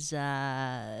is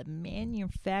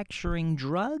manufacturing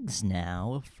drugs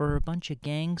now for a bunch of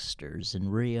gangsters in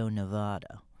Rio,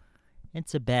 Nevada.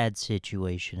 It's a bad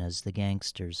situation as the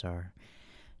gangsters are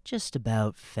just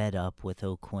about fed up with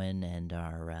O'Quinn and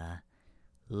are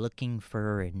looking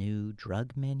for a new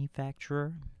drug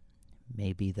manufacturer.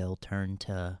 Maybe they'll turn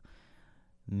to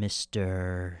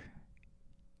Mr.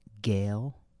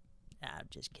 Gale. I'm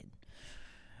just kidding.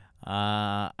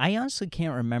 I honestly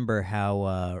can't remember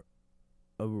how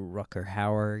Rutger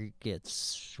Hauer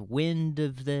gets wind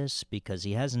of this because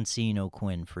he hasn't seen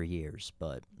O'Quinn for years.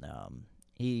 But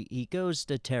he goes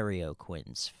to Terry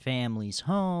O'Quinn's family's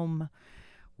home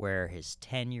where his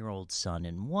 10-year-old son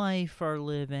and wife are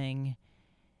living.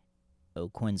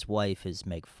 O'Quinn's wife is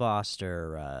Meg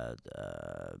Foster,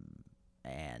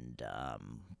 and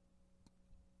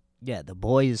the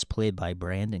boy is played by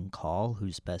Brandon Call,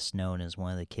 who's best known as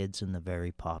one of the kids in the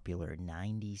very popular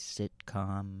 90s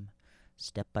sitcom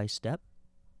Step by Step.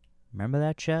 Remember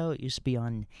that show? It used to be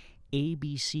on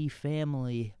ABC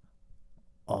Family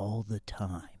all the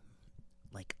time.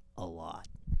 Like, a lot.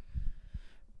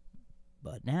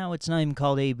 But now it's not even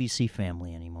called ABC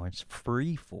Family anymore. It's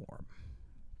Freeform.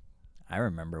 I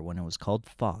remember when it was called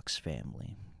Fox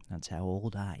Family. That's how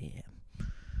old I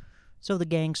am. So the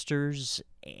gangsters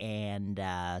and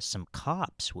some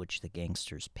cops, which the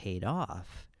gangsters paid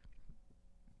off,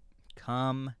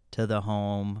 come to the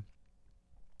home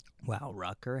while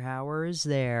Rutger Hauer is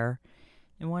there.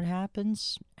 And what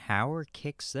happens? Hauer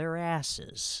kicks their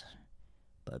asses.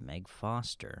 But Meg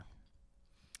Foster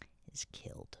is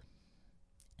killed.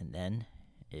 And then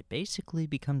it basically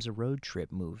becomes a road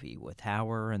trip movie with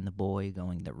Hauer and the boy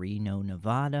going to Reno,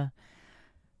 Nevada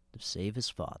to save his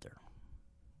father.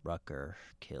 Rutger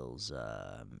kills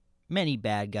many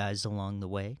bad guys along the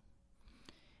way.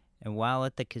 And while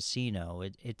at the casino,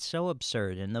 it's so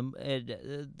absurd. And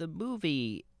the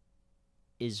movie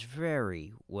is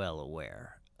very well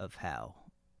aware of how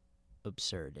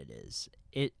absurd it is.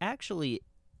 It actually...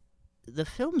 The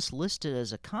film's listed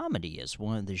as a comedy as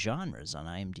one of the genres on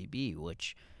IMDb,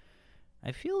 which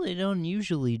I feel they don't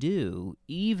usually do,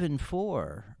 even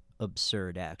for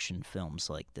absurd action films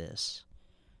like this.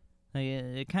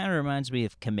 It kind of reminds me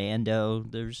of Commando.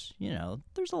 There's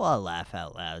a lot of laugh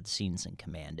out loud scenes in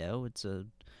Commando. It's a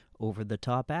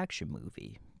over-the-top action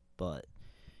movie. But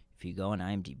if you go on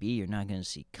IMDb, you're not going to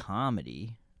see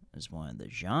comedy as one of the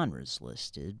genres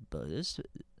listed. But this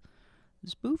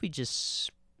movie just...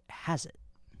 has it.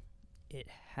 It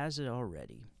has it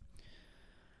already.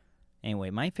 Anyway,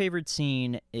 my favorite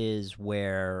scene is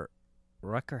where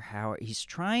Rutger Hauer, he's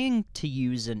trying to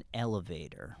use an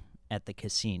elevator at the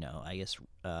casino. I guess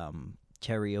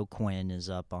Terry O'Quinn is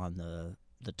up on the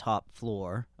top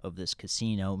floor of this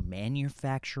casino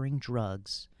manufacturing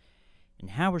drugs,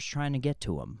 and Hauer's trying to get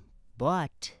to him.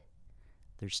 But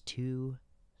there's two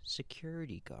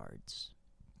security guards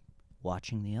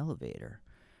watching the elevator.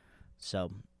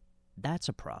 So... that's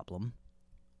a problem.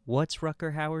 What's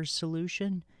Rutger Hauer's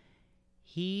solution?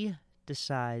 He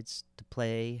decides to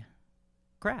play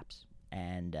craps.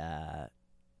 And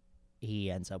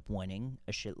he ends up winning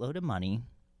a shitload of money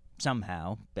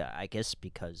somehow. I guess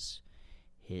because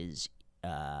his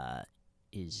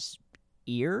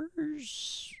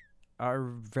ears are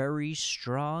very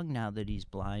strong now that he's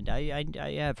blind. I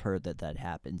have heard that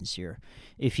happens here.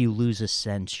 If you lose a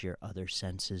sense, your other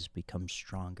senses become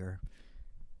stronger.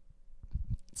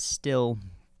 Still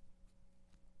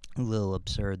a little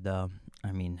absurd, though.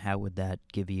 I mean, how would that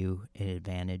give you an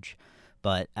advantage?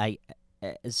 But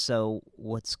so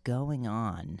what's going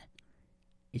on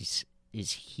is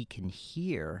he can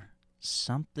hear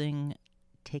something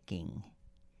ticking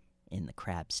in the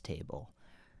craps table.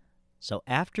 So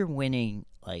after winning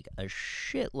like a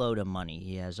shitload of money,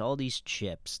 he has all these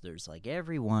chips. There's like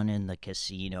everyone in the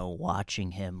casino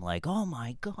watching him, like, oh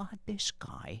my God, this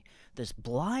guy, this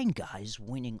blind guy's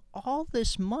winning all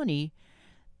this money.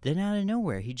 Then out of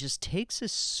nowhere, he just takes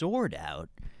his sword out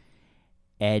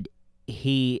and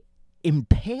he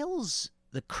impales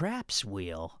the craps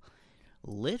wheel,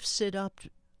 lifts it up,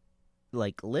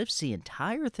 like lifts the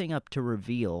entire thing up to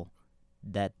reveal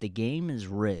that the game is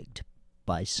rigged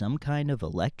by some kind of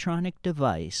electronic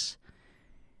device.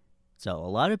 So a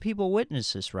lot of people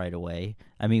witness this right away.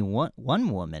 I mean, one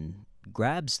woman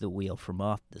grabs the wheel from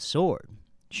off the sword,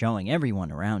 showing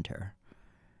everyone around her.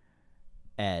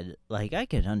 And, like, I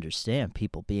can understand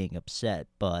people being upset,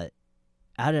 but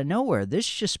out of nowhere, this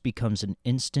just becomes an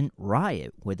instant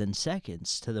riot within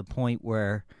seconds, to the point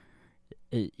where,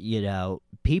 you know,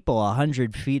 people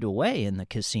 100 feet away in the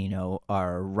casino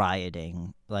are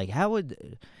rioting. Like, how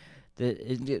would...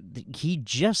 he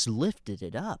just lifted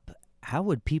it up. How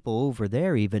would people over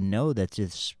there even know that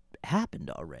this happened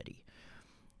already?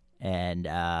 And,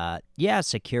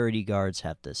 security guards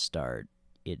have to start,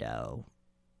 you know,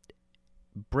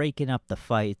 breaking up the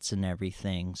fights and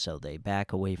everything, so they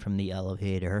back away from the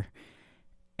elevator.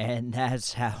 And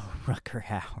that's how Rutger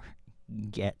Hauer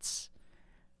gets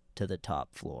to the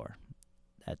top floor.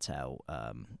 That's how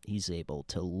he's able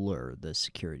to lure the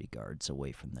security guards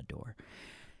away from the door.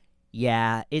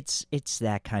 Yeah, it's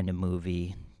that kind of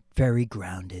movie. Very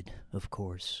grounded, of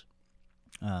course.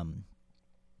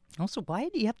 Also, why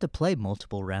did he have to play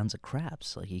multiple rounds of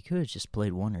craps? Like, he could have just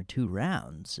played 1 or 2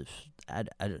 rounds.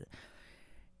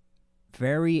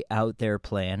 Very out there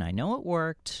plan. I know it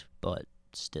worked, but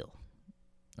still.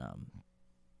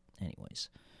 Anyways,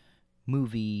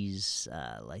 movies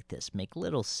like this make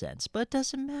little sense, but it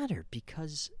doesn't matter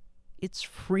because it's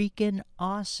freaking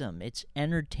awesome. It's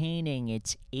entertaining.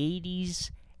 It's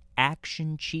 80s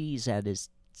action cheese at its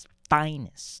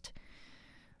finest.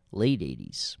 Late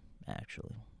 80s,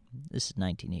 actually. This is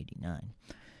 1989.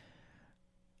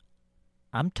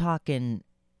 I'm talking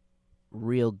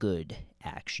real good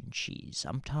action cheese.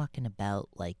 I'm talking about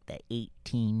like the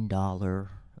 $18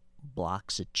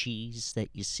 blocks of cheese that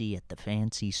you see at the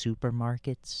fancy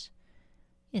supermarkets.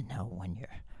 You know, when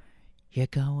you're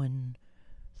going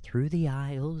through the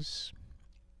aisles.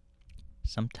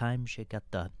 Sometimes you got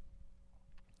the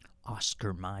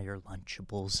Oscar Mayer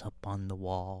Lunchables up on the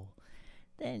wall.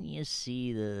 Then you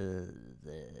see the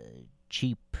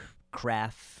cheap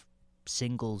Kraft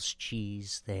singles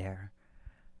cheese there.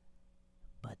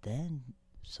 But then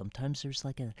sometimes there's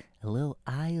like a little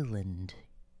island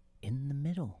in the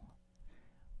middle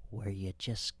where you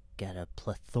just get a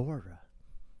plethora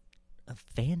of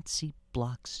fancy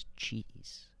blocks of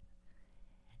cheese.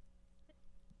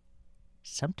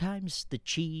 Sometimes the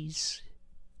cheese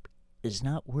is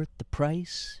not worth the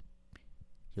price.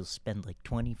 You'll spend like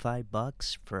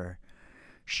 $25 for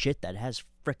shit that has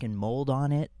frickin' mold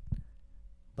on it.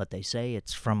 But they say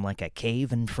it's from like a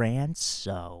cave in France,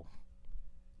 so,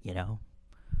 you know,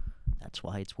 that's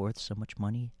why it's worth so much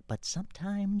money. But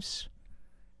sometimes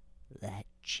that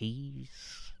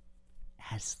cheese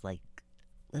has like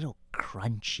little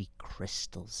crunchy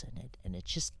crystals in it, and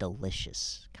it's just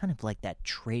delicious. Kind of like that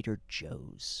Trader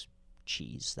Joe's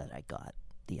cheese that I got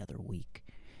the other week.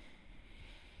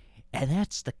 And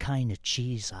that's the kind of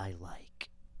cheese I like.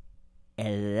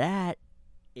 And that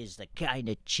is the kind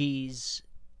of cheese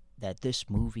that this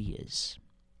movie is.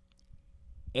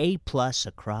 A+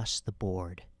 across the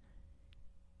board.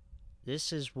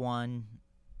 This is one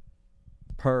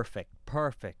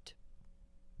perfect.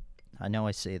 I know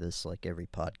I say this like every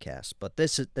podcast, but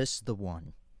this is the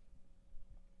one.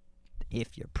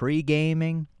 If you're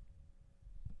pre-gaming,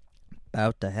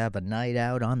 about to have a night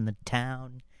out on the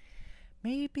town,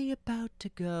 maybe about to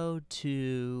go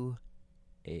to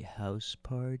a house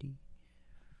party,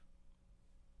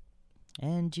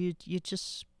 and you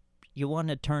want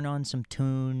to turn on some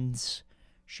tunes.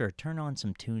 Sure, turn on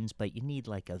some tunes, but you need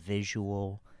like a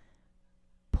visual.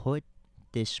 Put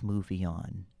this movie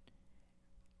on,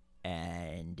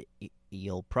 and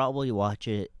you'll probably watch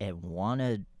it and want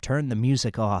to turn the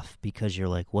music off because you're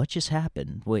like, what just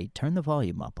happened? Wait, turn the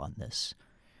volume up on this.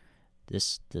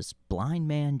 This blind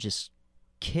man just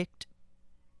kicked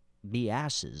the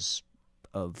asses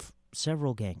of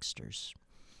several gangsters.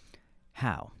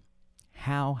 How?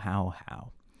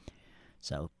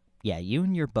 So, yeah, you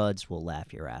and your buds will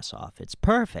laugh your ass off. It's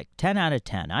perfect. 10 out of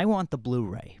 10. I want the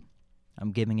Blu-ray.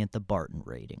 I'm giving it the Barton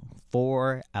rating.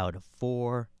 4 out of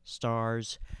 4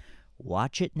 stars.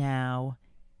 Watch it now.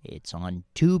 It's on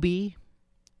Tubi.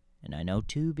 And I know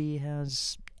Tubi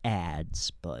has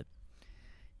ads, but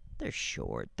They're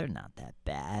short. They're not that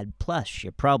bad. Plus,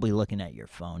 you're probably looking at your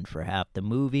phone for half the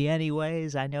movie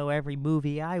anyways. I know every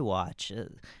movie I watch.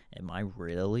 Am I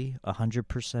really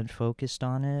 100% focused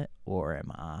on it? Or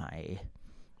am I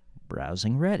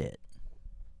browsing Reddit?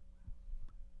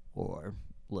 Or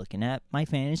looking at my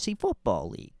fantasy football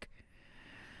league?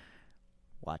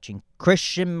 Watching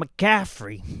Christian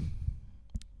McCaffrey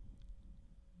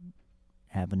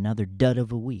have another dud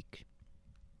of a week.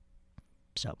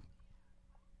 So,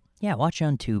 yeah, watch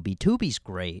on Tubi. Tubi's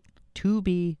great.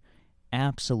 Tubi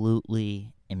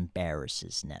absolutely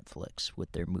embarrasses Netflix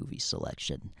with their movie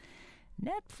selection.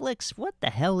 Netflix, what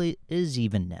the hell is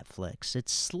even Netflix?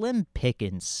 It's slim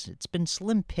pickings. It's been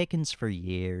slim pickings for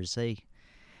years.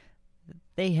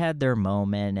 They had their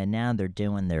moment, and now they're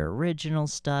doing their original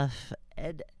stuff,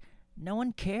 and no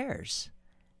one cares.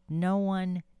 No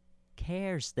one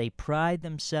cares. They pride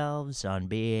themselves on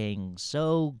being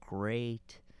so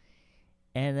great,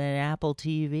 and then Apple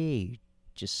TV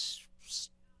just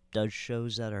does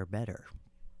shows that are better.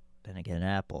 Then again,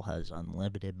 Apple has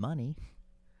unlimited money.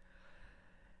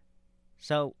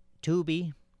 So,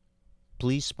 Tubi,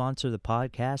 please sponsor the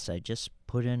podcast. I just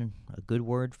put in a good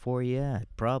word for you. I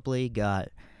probably got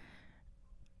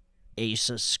a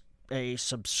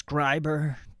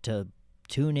subscriber to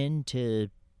tune in to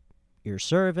your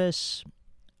service.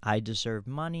 I deserve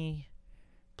money.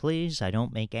 Please, I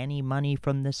don't make any money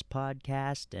from this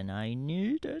podcast, and I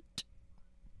need it.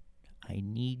 I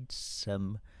need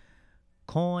some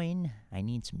coin. I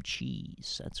need some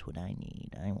cheese. That's what I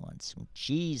need. I want some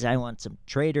cheese. I want some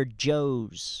Trader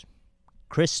Joe's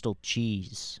crystal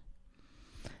cheese.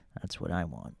 That's what I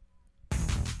want.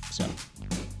 So,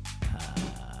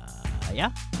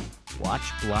 yeah. Watch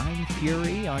Blind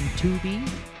Fury on Tubi.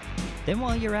 Then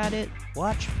while you're at it,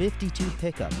 watch 52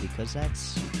 Pickup, because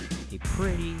that's a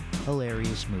pretty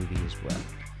hilarious movie as well.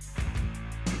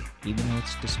 Even though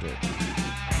it's distorted.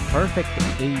 Perfect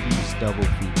 80s double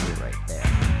feature right there.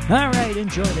 Alright,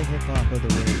 enjoy the hip-hop of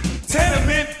the week.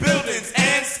 Tenement buildings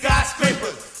and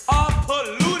skyscrapers are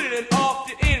polluted and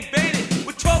often invaded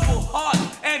with troubled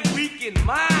hearts and weakened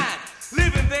minds,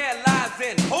 living their lives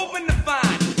and hoping to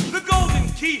find the golden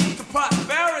key to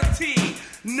prosperity,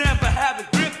 never having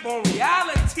grip on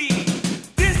reality.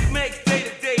 This makes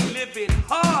day-to-day living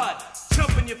hard,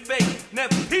 jumping your face,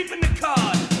 never peeping the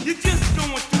card. You're just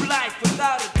going through life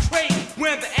without a trace,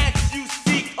 when the answers you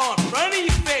seek are in front of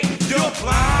your face. You're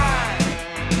blind.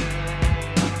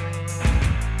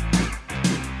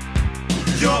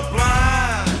 You're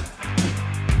blind.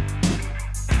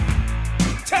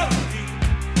 Tell me.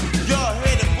 You're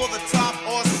headed for the top,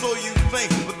 or so you think,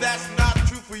 but that's not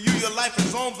true for you. Your life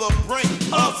is on the brink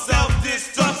of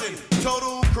self-destruction,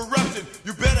 total corruption.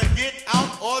 You better get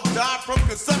out or die from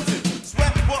consumption.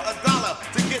 Sweat for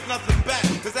 $1 to get nothing back,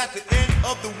 cause at the end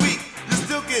of the week you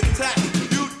still get taxed.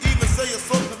 You'd even sell your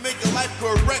soul to make your life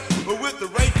correct, but with the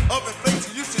rate of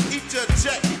inflation you should eat your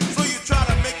check. So you try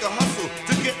to make a hustle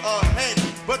to get ahead,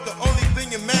 but the only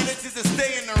thing you manage is to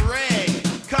stay in the red.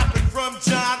 Copping from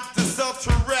John to sell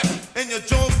to rest, and your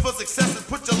Jones for success and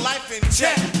put your life in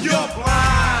check. You're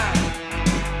blind.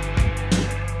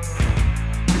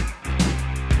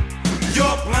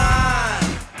 You're blind.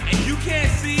 And you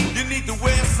can't see. You need to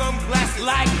wear sunglasses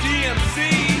like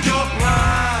DMC. You're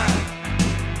blind.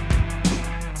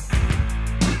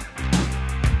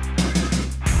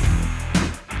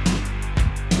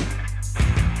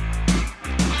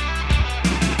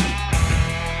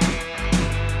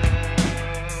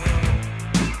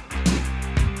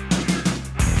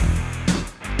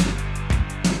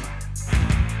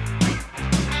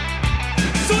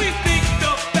 So you think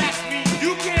the facts mean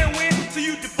you can't win, so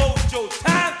you devote your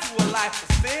time to a life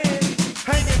of sin.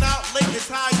 Hanging out late is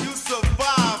how you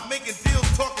survive, making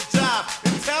deals, talking jive,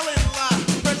 and telling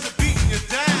lies, pressure beating you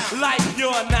down like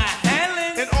you're not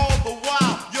handling. And all the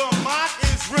while your mind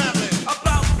is rambling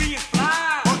about being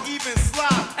fly or even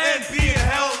slide and being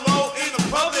held low in the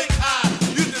public eye.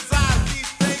 You desire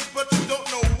these things, but you don't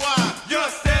know why. You're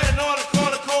standing on the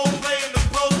corner, cold playing the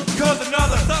post, cause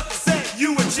another sucker said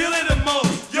you were chilling the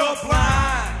most. You're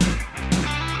blind.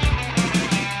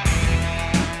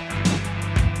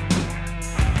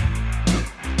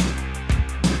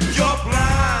 You're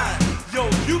blind. Yo,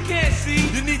 you can't see.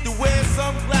 You need to wear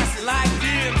sunglasses like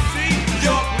DMC.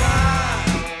 You're blind.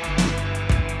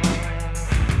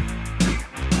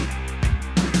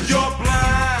 You're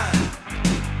blind.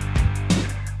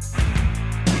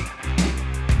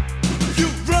 You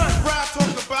run around,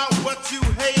 talk about what you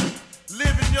hate,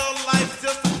 living your life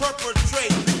just to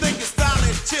perpetrate. You think your style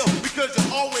is chill because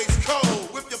you're always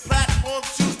cold, with your platform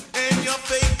shoes and your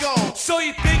fake gold. So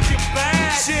you think you're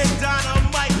bad? Shit,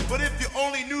 dynamite. But if you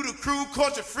only knew the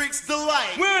culture freaks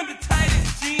delight. Wearing the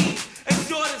tightest jeans and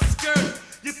shortest skirt.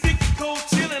 You think you're cold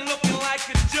chillin', looking like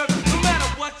a jerk. No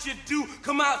matter what you do,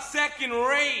 come out second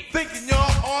rate. Thinking you're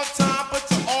on time, but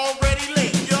you're already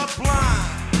late. You're blind.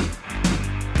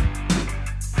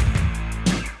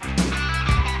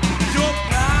 You're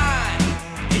blind,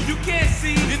 and you can't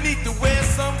see. You need to wear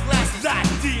sunglasses Like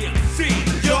DMC.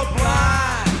 You're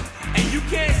blind, and you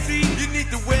can't see. You need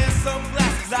to wear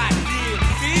sunglasses Like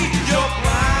DMC. You're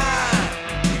blind.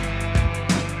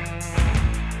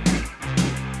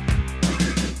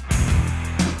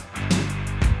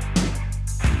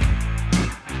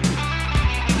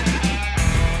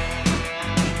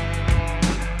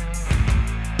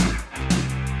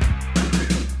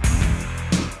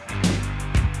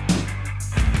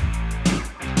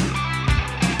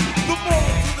 The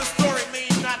moral to the story may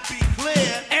not be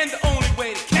clear. And the only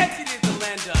way to catch it is to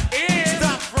lend a ear.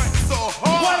 Stop fronting so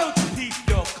hard. Why don't you peep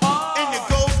your car? And your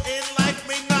goals in life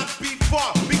may not be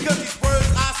far. Because these words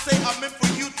I say are meant for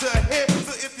you to hear.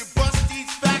 So if you bust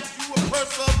these facts, you will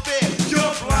persevere.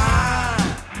 You're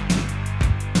blind.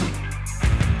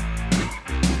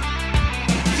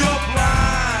 You're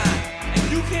blind, and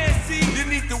you can't see. You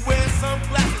need to wear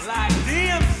sunglasses. Like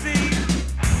DMC.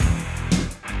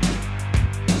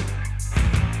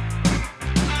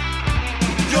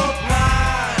 You're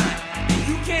blind. And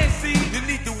you can't see. You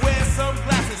need to wear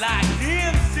sunglasses. Like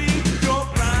DMC. You're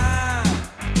blind.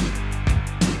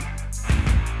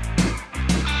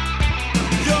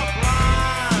 You're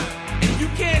blind. And you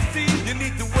can't see. You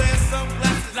need to wear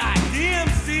sunglasses. Like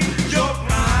DMC. You're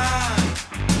blind.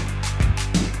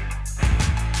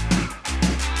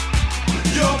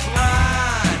 You're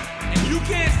blind. And you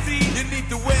can't see. You need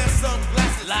to wear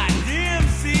sunglasses. Like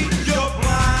DMC. You're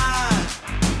blind.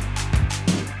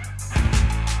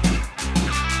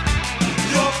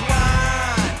 You're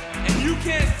blind. And you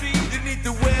can't see. You need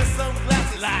to wear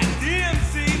sunglasses. Like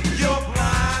DMC. You're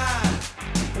blind.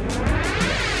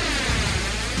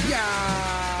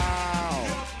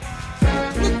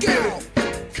 Look out!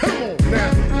 Come on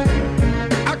now.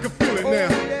 I can feel it now.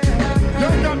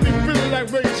 Y'all got me feeling like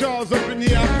Ray Charles up in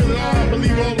here. I feel it all, I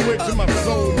believe all the way to my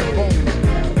soul and bone.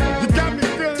 You got me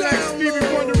feeling like Stevie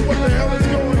wondering what the hell is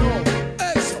going on.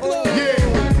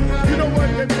 Yeah, you know what?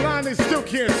 That blind they still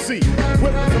can't see.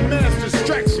 Weapons of mass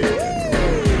distraction.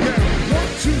 Now, 1,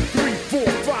 2, 3, 4,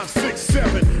 5, 6,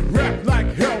 7. Rap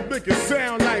like hell, make it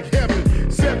sound like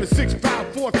heaven. 7, 6,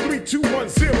 5, 4, 3, 2, 1,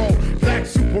 0. Black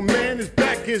Superman is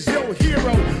back as your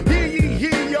hero. Hear ye,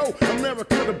 hear yo.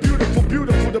 America the beautiful,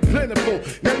 beautiful, the plentiful.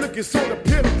 Now looking sort of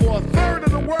pitiful. A third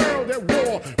of the world at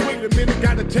war. Wait a minute,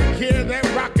 gotta take care of that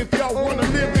rock if y'all wanna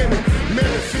live in it.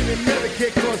 Medicine and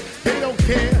Medicaid, cause they don't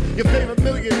care. Your favorite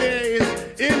millionaire is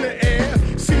in the air.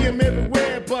 See him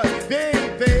everywhere, but they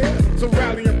ain't there. So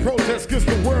rally and protest, cause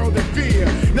the world in fear.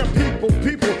 Now people,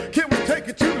 can we take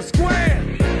it to the square?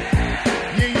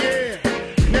 Yeah.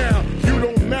 Now you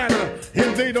don't matter,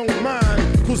 and they don't mind.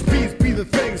 Cause these be the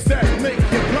things that make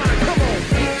you blind. Come on.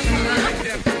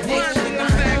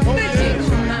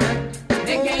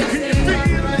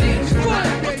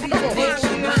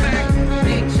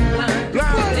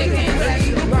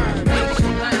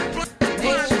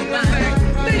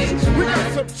 We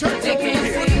got some church over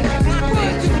here.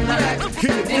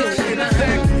 Can you feel it in the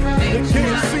back? They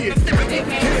can't see it. Can't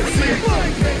see it.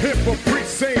 Hypocrite,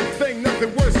 same thing,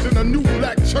 nothing worse than a new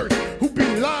black church who be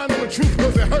lying on the truth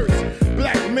cause it hurts.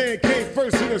 Black man came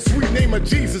first in the sweet name of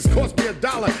Jesus. Cost me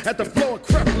 $1 at the floor of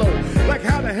Creflo. Like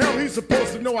how the hell he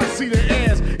supposed to know I see their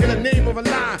ass in the name of a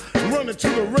lie? Running to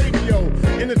the radio.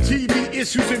 In the TV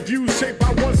issues and views shaped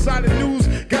by one-sided news.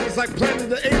 Got us like Planet of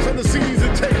the Apes on the CDs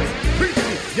and tapes. Preach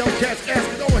me. Young cats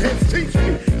asking old heads teach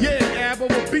me. Yeah, ab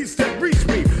over beats that reach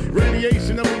me.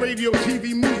 Radiation of a radio,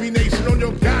 TV, movie nation on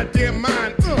your goddamn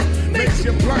mind. Makes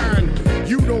you blind.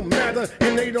 You don't matter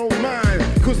and they don't mind.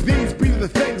 Cause these be the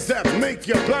things that make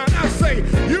you blind. I say,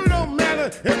 you don't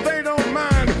matter and they don't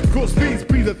mind. Cause these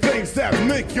be the things that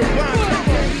make you blind. Come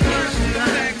on.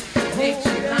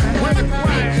 Where the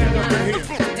quiet at up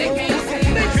in here?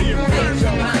 Can you feel it,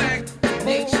 y'all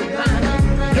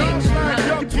blind,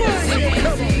 y'all can't see it.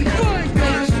 Come on.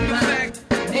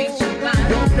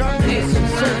 Y'all got me some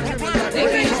searching like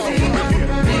Ray Charles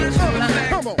up here.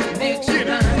 Come on. Get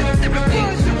it.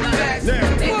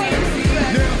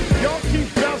 Now, y'all keep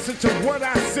bouncing to what I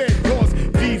said. Cause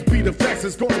these be the facts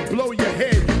that's gonna blow your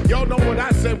head. Y'all know what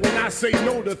I said when I say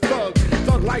no to thugs.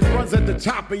 Thug life runs at the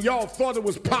top and y'all thought it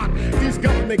was pop. These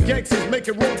government gangsters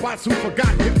making robots who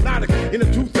forgot Hypnotic in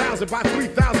a 2000 by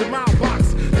 3,000 mile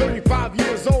box. 35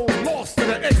 years old, lost in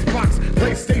an Xbox,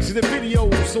 PlayStation and video,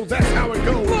 so that's how it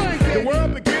goes. The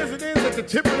world begins and ends at the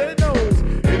tip of their nose.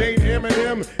 It ain't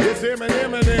There's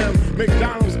Eminem,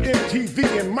 McDonald's,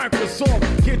 MTV, and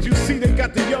Microsoft. Can't you see they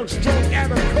got the young, strong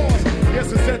Adam Cost?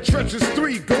 Yes, it's that treacherous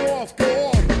 3. Go off.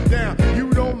 Now,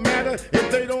 you don't matter if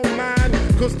they don't mind,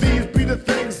 cause these be the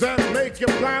things that make you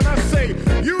blind. I say,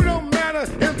 you don't matter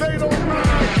if they don't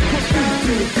mind, cause these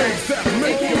be the things that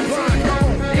make you blind. Come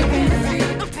on. They can't see.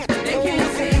 They can't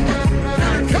see.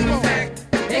 Come on.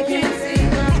 They can't see.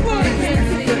 They can't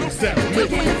see. Things that make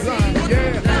you blind.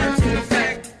 Yeah. Blind to the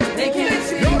fact. They can't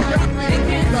see. Y'all got me They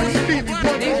can't like see. Stevie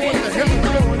Wonder. They What can't the see. hell is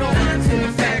going on? Blind to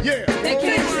the fact. Yeah. They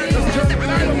can't see. Let's turn the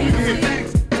light on They here. can't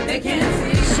see. They can't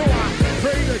see. So I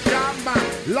pray to God my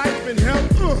life and health.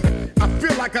 I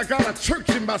feel like I got a church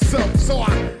in myself. So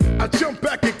I jump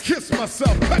back and kiss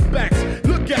myself. Cutbacks,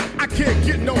 look out, I can't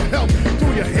get no help.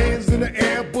 Throw your hands in the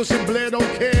air, Bush and Blair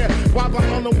don't care. While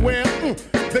they're unaware,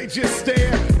 they just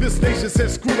stare. This nation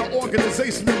says screw the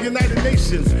Organization of United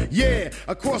Nations. Yeah,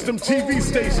 across them TV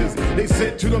stations. They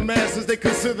said to the masses, they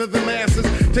consider the masses.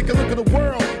 Take a look at the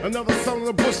world, another son of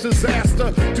the Bush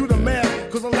disaster. Do the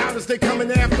math, cause the loudest they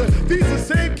coming after. These are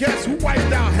same cats who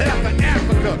wiped out half of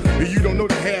Africa. You don't know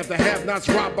the have-nots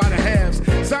robbed by the haves.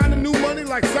 Signing new money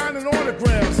like signing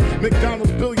autographs.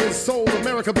 McDonald's billions sold,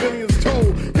 America billions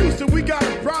told. Houston, we got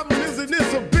a problem, isn't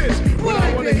this a bitch? When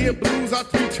I wanna hear blues, I'll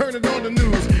be turning on the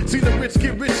news. See the rich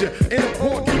get richer, and the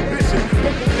poor keep bitching.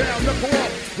 Buckle down, knuckle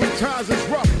up, when times is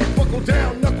rough. Buckle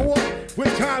down, knuckle up, when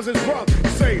times is rough.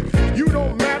 Say, you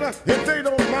don't matter if they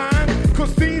don't mind,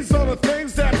 cause these are the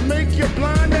things that make you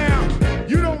blind now.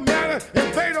 You don't matter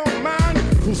if they don't mind,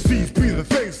 cause these be the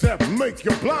things that make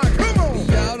you blind. Come on!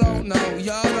 Y'all don't know,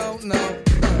 y'all don't know.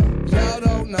 Y'all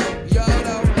don't know, y'all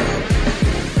don't know.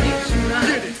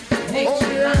 Get it! Oh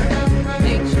yeah!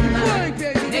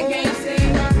 They can't see.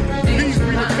 These be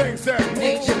the things that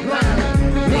make you blind.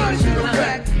 Blind to the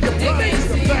fact, you're blind to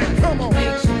the fact. Come on!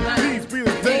 These be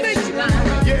the things.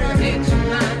 Yeah!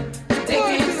 They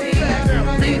can't see.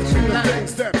 Now these be the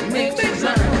things that make you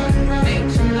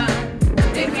blind.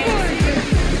 They can't see.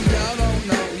 Y'all don't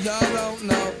know, y'all don't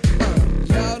know.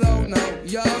 Y'all don't know,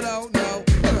 y'all don't know.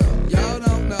 Y'all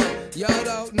don't know, y'all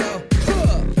don't know.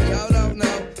 Y'all don't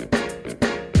know.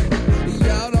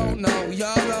 Y'all don't know,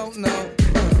 y'all don't know.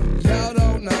 Y'all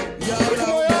don't know, y'all don't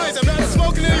know. Boys, I'm not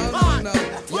smoking any pot.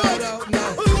 Y'all don't know.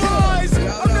 Boys,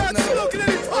 I'm not smoking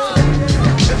any pot.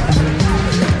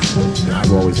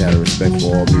 I've always had a respect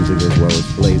for all music as well as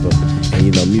flavor. And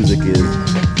you know, music is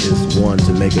one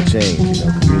to make a change, you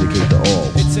know, communicate to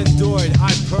all. It's endured,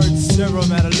 I purged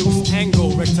serum at a loose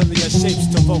angle. Rectilia shapes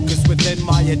to focus within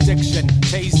my addiction.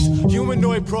 Taste,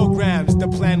 humanoid programs, the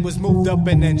plan was moved up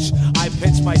an inch. I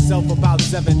pinched myself about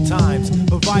 7 times.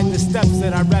 Provide the steps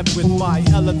that I rep with my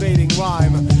elevating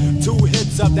rhyme. 2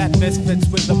 hits of that misfits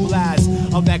with the blast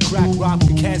of that crack rock,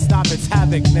 we can't stop its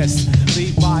havocness.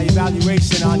 Leave my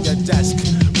evaluation on your desk.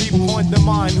 Repoint the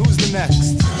mind, who's the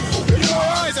next?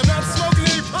 Boys, I'm not smoking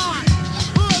any pot.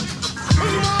 Look,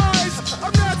 boys,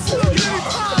 I'm not smoking any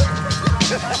pot.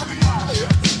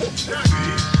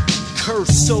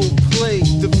 Curse, so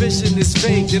plagued, the vision is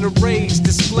vague, and a rage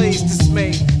displays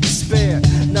dismay, despair.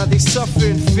 Now they suffer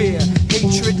in fear,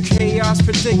 hatred, chaos,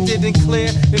 predicted and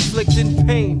clear, inflicting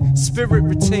pain. Spirit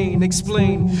retain,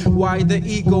 explain why the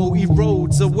ego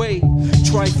erodes away.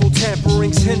 Trifle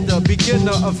tamperings hinder,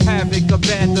 beginner of havoc,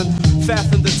 abandon,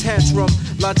 fathom the tantrum.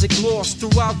 Logic lost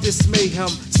throughout this mayhem,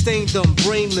 stained them,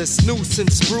 brainless,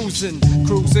 nuisance, bruising,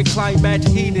 cruising, climax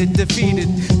heated, defeated.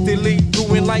 Delete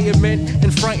through enlightenment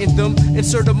and frighten them.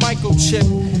 Insert a microchip,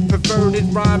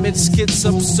 perverted rhyme and skits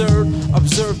absurd.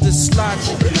 Observe this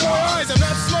logic. Boys, I'm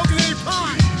not smoking any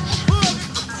pot. Look,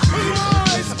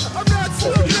 boys, I'm not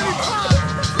smoking any pot.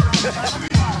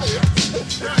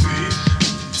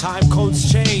 Time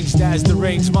codes changed as the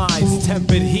range minds,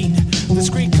 tempered heat.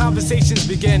 Discreet conversations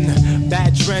begin,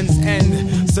 bad trends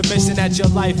end. Submission at your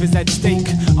life is at stake.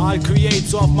 Odd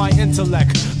creates off my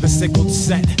intellect, the sickled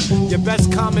set. Your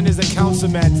best comment is a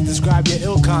councilman to describe your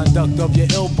ill conduct of your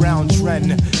ill brown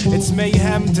trend. It's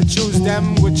mayhem to choose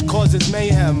them, which causes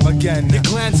mayhem again. Your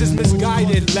glance is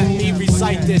misguided, let me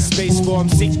recite this. Space form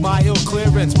seek my ill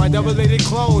clearance. My double-lated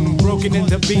clone, broken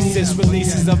into pieces.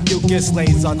 Releases of mucus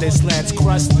lays on this land's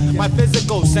crust. My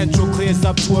physical central clears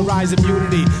up to a rise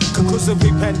immunity.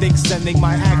 Conclusively pending, sending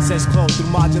my access code through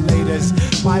modulators.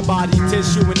 My body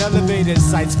tissue and elevators,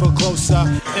 sights for closer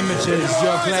images.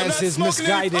 Your glance is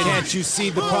misguided. Can't you see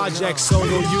the project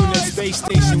solo unit space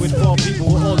station with 4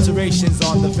 people with alterations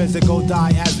on the physical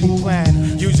die as we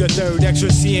plan? Use your third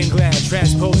extra seeing gland.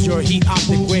 Transpose your heat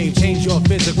optic wave. Change your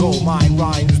physical mind.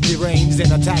 Rhymes deranged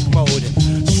in attack mode.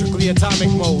 Strictly atomic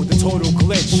mode. The total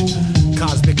glitch.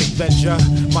 Cosmic adventure.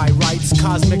 My rights,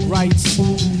 cosmic rights.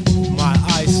 My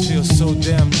eyes feel so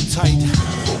damn tight.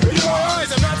 Open your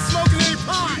eyes, I'm not smoking any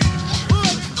pot.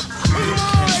 Open your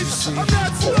eyes, I'm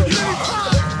not smoking any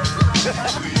pot.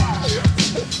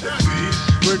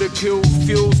 Ridicule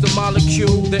fuels the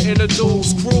molecule, the inner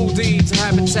duels, cruel deeds,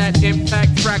 habitat,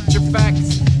 impact, fracture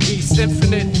facts, east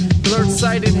infinite, blurred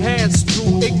sight enhanced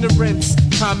through ignorance,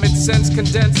 common sense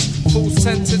condensed, full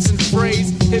sentence and phrase,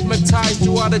 hypnotized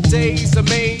throughout a daze,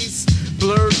 amaze,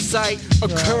 blurred sight,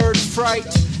 occurred fright,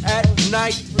 at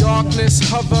night, darkness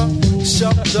hover,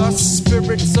 shut the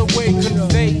spirits away,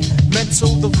 convey,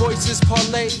 mental, the voices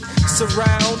parlay,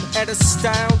 surround, at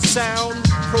astound, sound,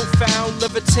 profound,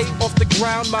 levitate off the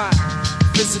ground, my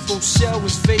physical shell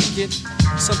is vacant,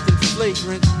 something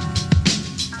flagrant.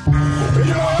 Open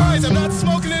your eyes, I'm not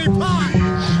smoking any pot.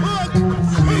 Look,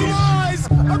 open your eyes,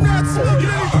 I'm not smoking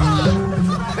any pot.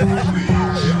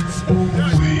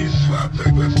 Please, slap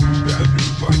that, let's do bad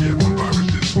news like everyone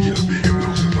viruses. We gotta be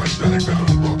hypnosis like static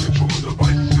balance while controlling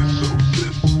devices. So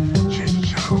this, change the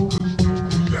channel, cause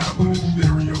who's babbling in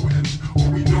stereo and all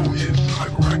we know is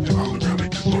hyperactive hologramic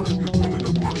disorders. Cause women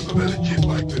are born of etiquette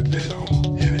like the dead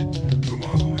home in it. The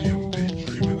mausoleum,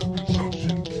 daydreaming of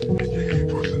consumption, aka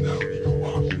personality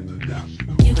co-option, adaption.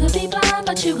 You could be blind,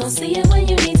 but you gon' see it when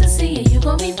you need to see it. You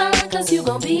gon' be fine, cause you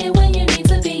gon' be it when you need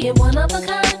to be it. One of a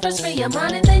kind, first free your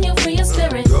mind and then you'll free your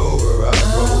spirit.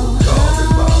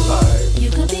 You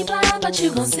could be blind, but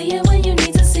you gon' see it when you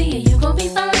need to see it. You gon' be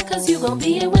fine, cause you gon'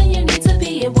 be it when you need to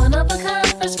be it. One of a kind,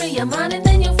 first free your mind and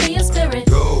then you'll free your spirit.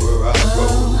 Now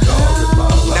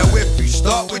if you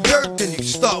start with dirt, then you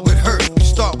start with hurt. You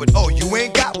start with, oh, you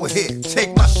ain't got one here,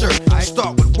 take my shirt. You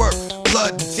start with work,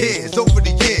 blood and tears over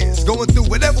the years, going through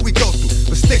whatever we go through,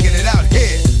 but sticking it out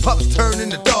here. Pups turn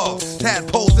into dogs,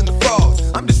 tadpoles into frogs.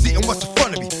 I'm just eating what's in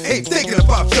front of me, ain't thinking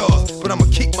about yours. But I'ma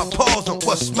keep my paws on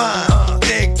what's mine.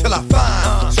 Dig till I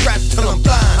find, scratch till I'm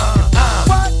blind.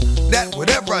 What? That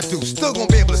whatever I do, still gonna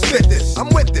be able to spit this. I'm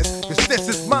with this, cause this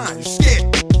is mine. You scared?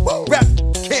 Rap,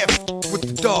 can't with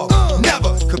the dog.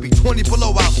 Never. Could be 20 below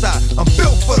outside. I'm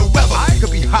built for the weather.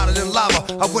 Could be hotter than lava.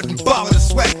 I wouldn't bother to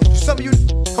sweat. Some of you,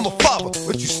 I'm a father,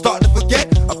 but you start to forget.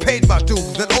 I paid my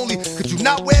dues. Not only could you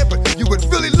not wear it, you would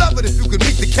really love it if you could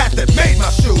meet the cat that made my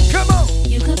shoe. Come on.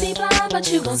 You could be blind,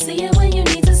 but you gon' see it when you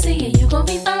need to see it. You gon'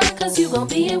 be fine, cause you gon'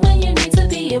 be it when you need to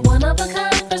be it. One of a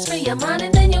kind, first free your mind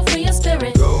and then you'll free your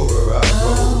spirit.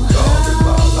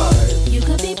 You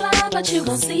could be blind, but you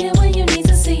gon' see it when you need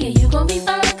to see it. You gon' be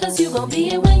fine, cause you gon' be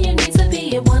it when you need to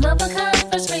be it. One of a kind,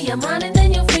 first free your mind and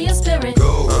then you'll free your spirit.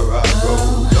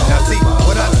 Now see,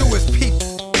 what I do is keep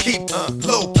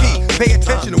low key. Pay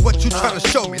attention to what you trying to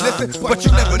show me. Listen, but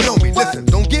you never know me. Listen,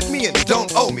 don't give me and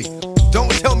don't owe me.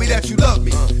 Don't tell me that you love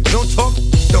me. Don't talk,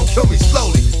 don't kill me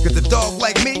slowly. Cause a dog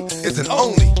like me is an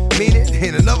only. Meaning,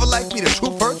 ain't another like me, the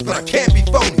truth hurts, but I can't be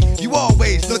phony. You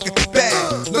always look at the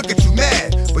bad, look at you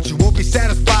mad, but you won't be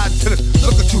satisfied until it's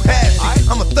look at you had.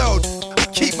 I'm a thorough, I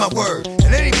keep my word.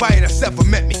 And anybody that's ever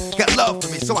met me got love for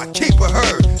me, so I keep a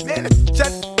herd. Man,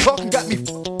 that talking got me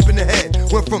in the head.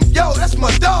 Went from, yo, that's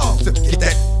my dog, to get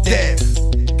that dead.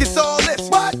 Gets all this,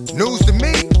 what? News to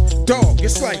me? Dog,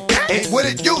 it's like that. Ain't what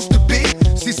it used to be.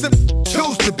 See, some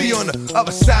choose to be on the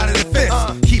other side of the fence.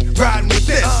 Keep riding with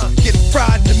this, getting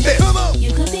fried in the mist.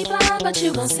 You could be blind, but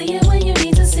you gon' see it when you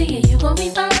need to see it. You gon' be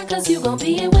fine, cause you gon'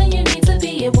 be it when you need to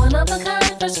be it. One of a kind,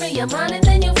 first free your mind and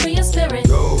then you'll free your spirit.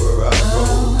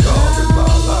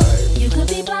 You could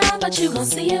be blind, but you gon'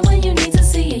 see it when you need to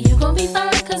see it. You gon' be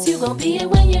fine, cause you gon' be it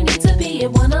when you need to be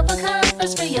it. One of a kind,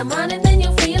 first free your mind and then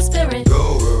you'll free your spirit.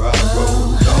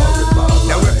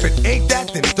 Now if it ain't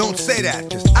that, then don't say that,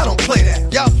 cause I don't play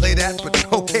that. Y'all play that,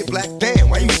 but okay, black, damn,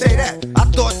 why you say that? I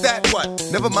thought that, what?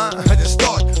 Never mind, I just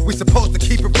thought we supposed to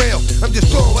keep it real. I'm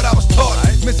just doing what I was taught.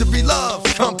 Misery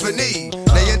loves company.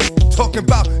 Now you're talking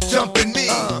about jumping me,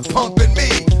 pumping me,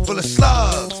 full of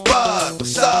slugs, bud,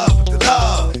 what's up with the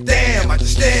love? Damn, I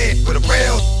just stayed for the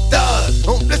real does.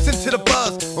 Don't listen to the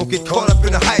buzz, don't get caught up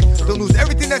in the hype. Don't lose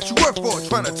everything that you work for,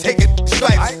 trying to take it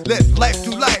stripes. Let life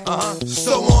do life,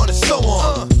 so on and so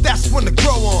on. That's when to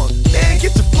grow on. Man,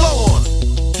 get your flow on.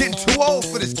 Getting too old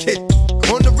for this kid.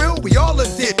 On the real, we all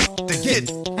did to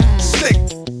get slick.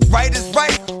 Right is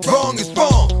right, wrong is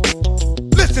wrong.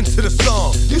 Listen to the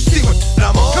song, you see what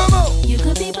I'm on. Come on. You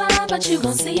could be blind, but you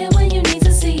gon' see it when you need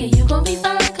to see it. You gon' be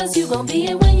fine, cause you gon' be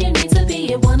it when you need to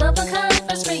be it. One of a kind,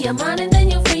 first free your mind and then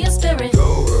you'll free your spirit.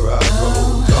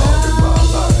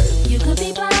 You could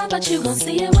be blind, but you gon'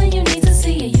 see it when you need to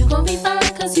see it. You gon' be fine,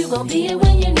 cause you gon' be it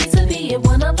when you need to be it.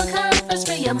 One of a kind, first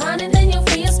free your mind and then you'll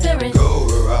free your spirit.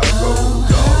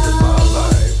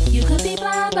 You could be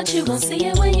blind, but but you gon' see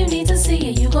it when you need to see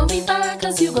it. You gon' be fine,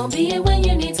 cause you gon' be it when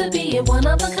you need to be it. One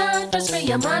of a kind, first free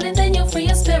your mind and then you'll free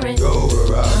your spirit. Go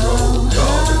where I go,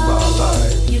 dog in my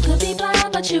life. You could be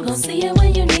blind, but you gon' see it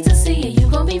when you need to see it. You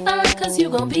gon' be fine, cause you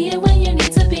gon' be it when you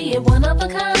need to be it. One of a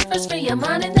kind, first free your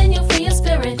mind and then you'll free your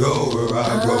spirit. Go where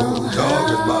I go, dog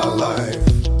in my life.